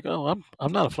 it's just like, oh,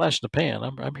 I'm not a flash in the pan.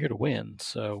 I'm here to win.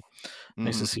 So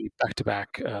nice to see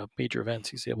back-to-back major events.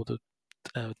 He's able to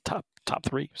top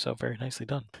 3. So very nicely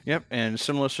done. Yep, and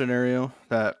similar scenario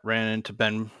that ran into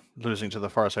Ben losing to the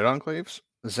Farside Enclaves.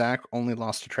 Zach only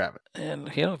lost to Travis. And,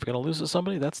 if you're going to lose to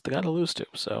somebody, that's the guy to lose to.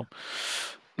 So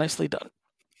nicely done.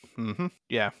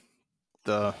 Yeah.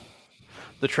 The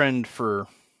trend for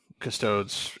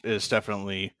Custodes is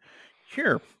definitely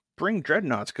here. bring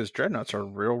Dreadnoughts because Dreadnoughts are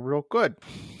real good.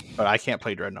 But I can't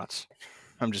play Dreadnoughts.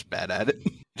 I'm just bad at it.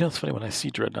 You know, it's funny when I see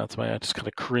Dreadnoughts, I just kind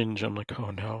of cringe. I'm like, oh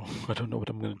no, I don't know what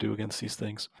I'm going to do against these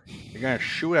things. You're going to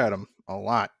shoot at them a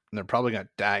lot, and they're probably going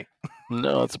to die.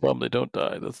 No, that's the problem. They don't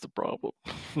die. That's the problem.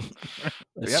 I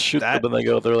Yep, shoot them and they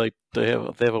go. They're like, they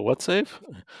have a what save?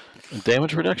 A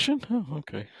damage reduction? Oh,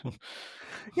 okay.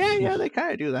 Yeah, they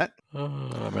kind of do that.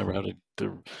 I remember how to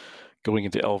going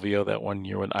into LVO that one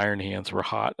year when Iron Hands were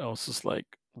hot. I was just like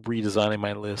redesigning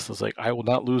my list. I was like, I will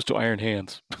not lose to Iron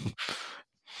Hands.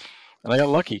 And I got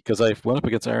lucky because I went up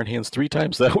against Iron Hands 3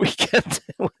 times that weekend.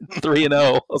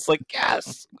 3-0. I was like,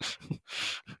 yes.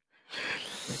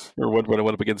 Or when I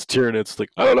went up against Tyranids, like,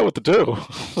 I don't know what to do.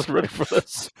 I was ready for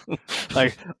this.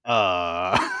 Like,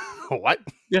 what?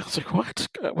 Yeah, it's like, what?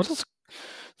 What is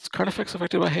card effects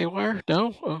affected by Haywire?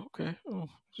 No? Oh, okay. Oh,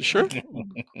 sure.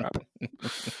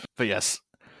 But yes,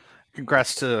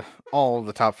 congrats to all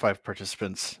the top 5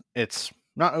 participants. It's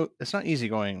not easy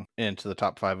going into the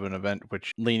top 5 of an event,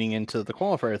 which leaning into the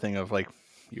qualifier thing of like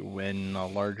you win a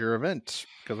larger event,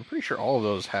 because I'm pretty sure all of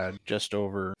those had just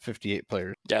over 58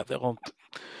 players. Yeah, they'll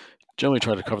generally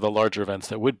try to cover the larger events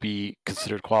that would be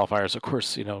considered qualifiers, of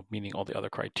course, meaning all the other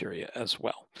criteria as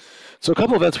well. So a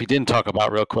couple of events we didn't talk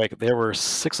about real quick. There were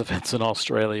 6 events in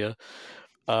Australia.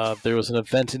 There was an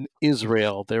event in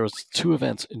Israel. There was 2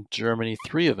 events in Germany,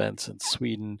 3 events in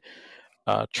Sweden.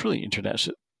 Truly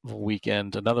international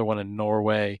weekend. Another one in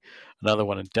Norway, another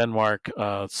one in Denmark,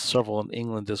 several in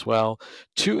England as well.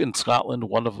 2 in Scotland.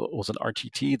 One of was an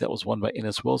RTT that was won by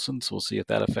Innes Wilson. So we'll see if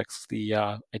that affects the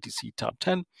ITC top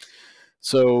 10.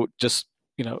 So just,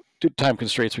 due to time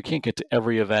constraints, we can't get to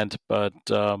every event, but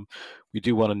we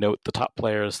do want to note the top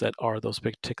players that are those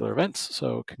particular events.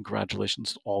 So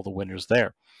congratulations to all the winners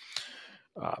there.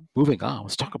 Moving on,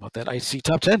 let's talk about that ITC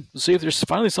top 10. Let's see if there's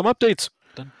finally some updates.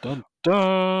 Dun, dun,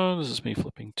 dun. This is me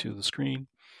flipping to the screen,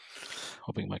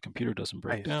 hoping my computer doesn't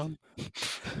break down.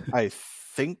 I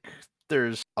think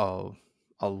there's a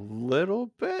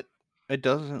little bit. It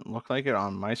doesn't look like it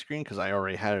on my screen because I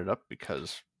already had it up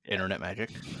because internet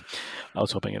magic. I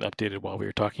was hoping it updated while we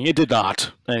were talking. It did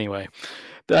not. Anyway,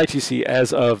 the ITC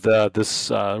as of this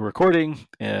recording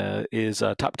is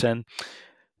top 10.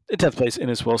 In 10th place,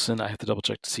 Innes Wilson. I have to double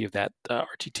check to see if that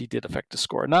RTT did affect the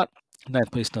score or not.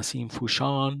 9th place, Nassim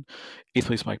Fushan. 8th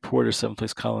place, Mike Porter. 7th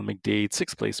place, Colin McDade.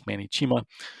 6th place, Manny Chima.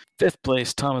 5th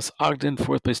place, Thomas Ogden.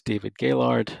 4th place, David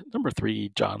Gaylord. Number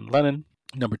 3, John Lennon.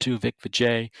 Number 2, Vic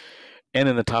Vijay. And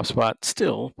in the top spot,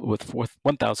 still with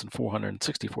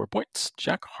 1,464 points,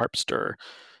 Jack Harpster.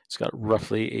 He's got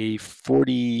roughly a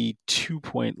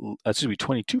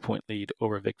 22-point lead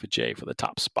over Vic Vijay for the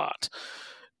top spot.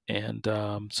 And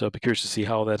so I'll be curious to see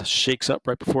how that shakes up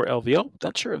right before LVO.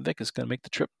 Not sure if Vic is going to make the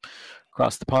trip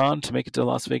across the pond to make it to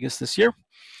Las Vegas this year.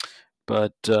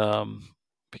 But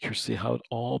be curious to see how it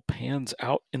all pans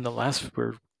out in the last.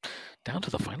 We're down to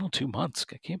the final 2 months.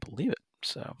 I can't believe it.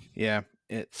 So yeah,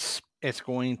 it's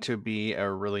going to be a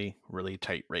really, really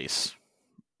tight race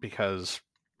because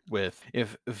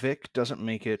if Vic doesn't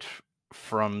make it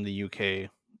from the UK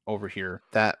over here,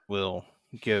 that will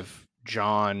give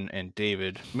John and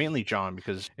David, mainly John,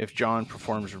 because if John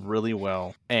performs really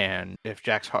well and if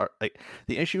Jack's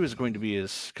the issue is going to be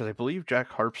because I believe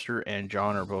Jack Harpster and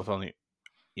John are both on the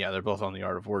they're both on the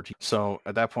Art of War team. So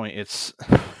at that point it's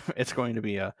going to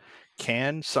be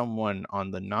can someone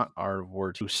on the not Art of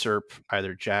War usurp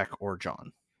either Jack or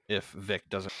John if Vic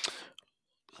doesn't?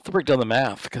 I have to break down the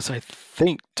math because I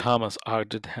think Thomas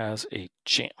Ogden has a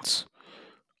chance.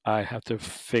 I have to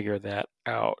figure that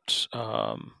out.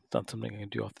 Not something I can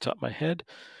do off the top of my head.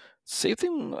 Same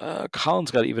thing,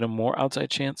 Colin's got even a more outside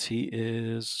chance. He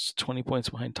is 20 points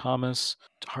behind Thomas.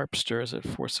 Harpster is at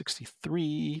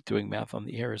 463. Doing math on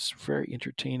the air is very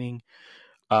entertaining.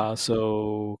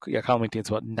 So, yeah, Colin McDade's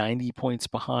about 90 points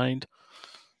behind.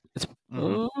 It's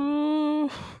I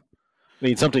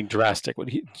mean, something drastic.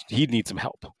 He'd need some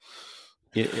help.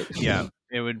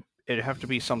 It'd have to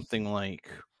be something like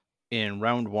in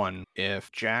round 1, if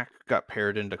Jack got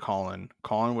paired into Colin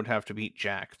would have to beat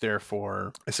Jack,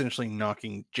 therefore essentially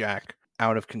knocking Jack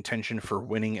out of contention for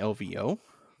winning LVO,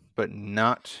 but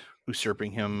not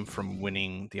usurping him from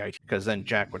winning the IT, because then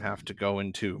Jack would have to go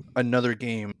into another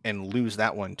game and lose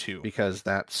that one too, because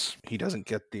he doesn't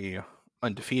get the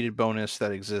undefeated bonus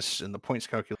that exists in the points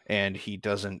calculation, and he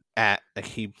doesn't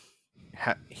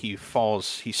he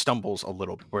stumbles a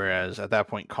little, whereas at that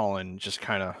point Colin just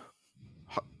kind of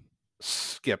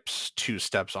skips 2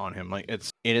 steps on him. Like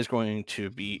it is going to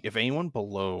be, if anyone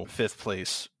below 5th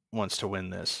place wants to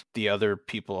win this, the other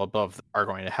people above are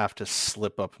going to have to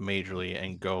slip up majorly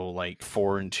and go like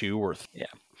 4-2 or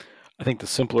I think the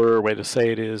simpler way to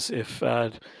say it is if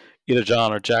either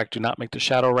John or Jack do not make the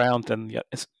shadow round, then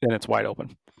it's wide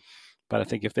open. But I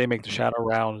think if they make the shadow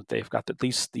round, they've got at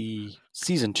least the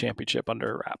season championship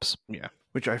under wraps. Yeah,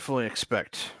 which I fully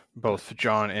expect both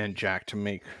John and Jack to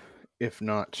make. If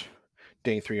not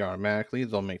day 3 automatically,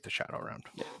 they'll make the shadow round.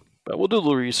 Yeah. But we'll do a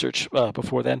little research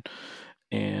before then,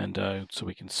 and so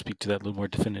we can speak to that a little more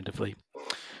definitively.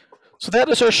 So that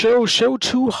is our show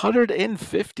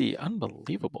 250.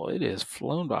 Unbelievable. It has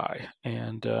flown by.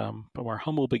 And from our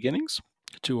humble beginnings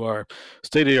to our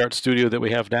state-of-the-art studio that we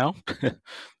have now,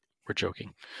 we're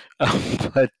joking.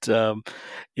 But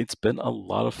it's been a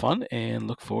lot of fun, and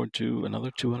look forward to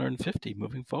another 250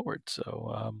 moving forward.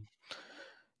 So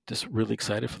just really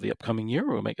excited for the upcoming year.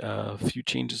 We'll make a few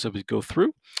changes as we go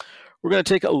through. We're going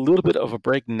to take a little bit of a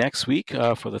break next week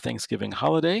for the Thanksgiving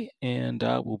holiday, and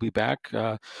we'll be back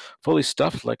fully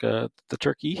stuffed like the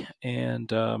turkey,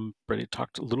 and ready to talk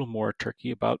a little more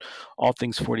turkey about all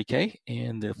things 40K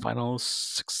and the final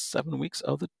 6-7 weeks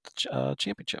of the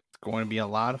championship. It's going to be a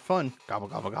lot of fun. Gobble,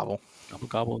 gobble, gobble. Gobble,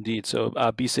 gobble indeed. So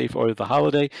be safe over the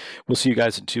holiday. We'll see you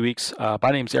guys in 2 weeks.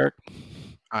 My name's Eric.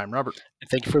 I'm Robert.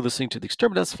 And thank you for listening to the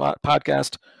Exterminatus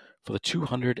podcast for the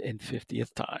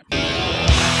 250th time.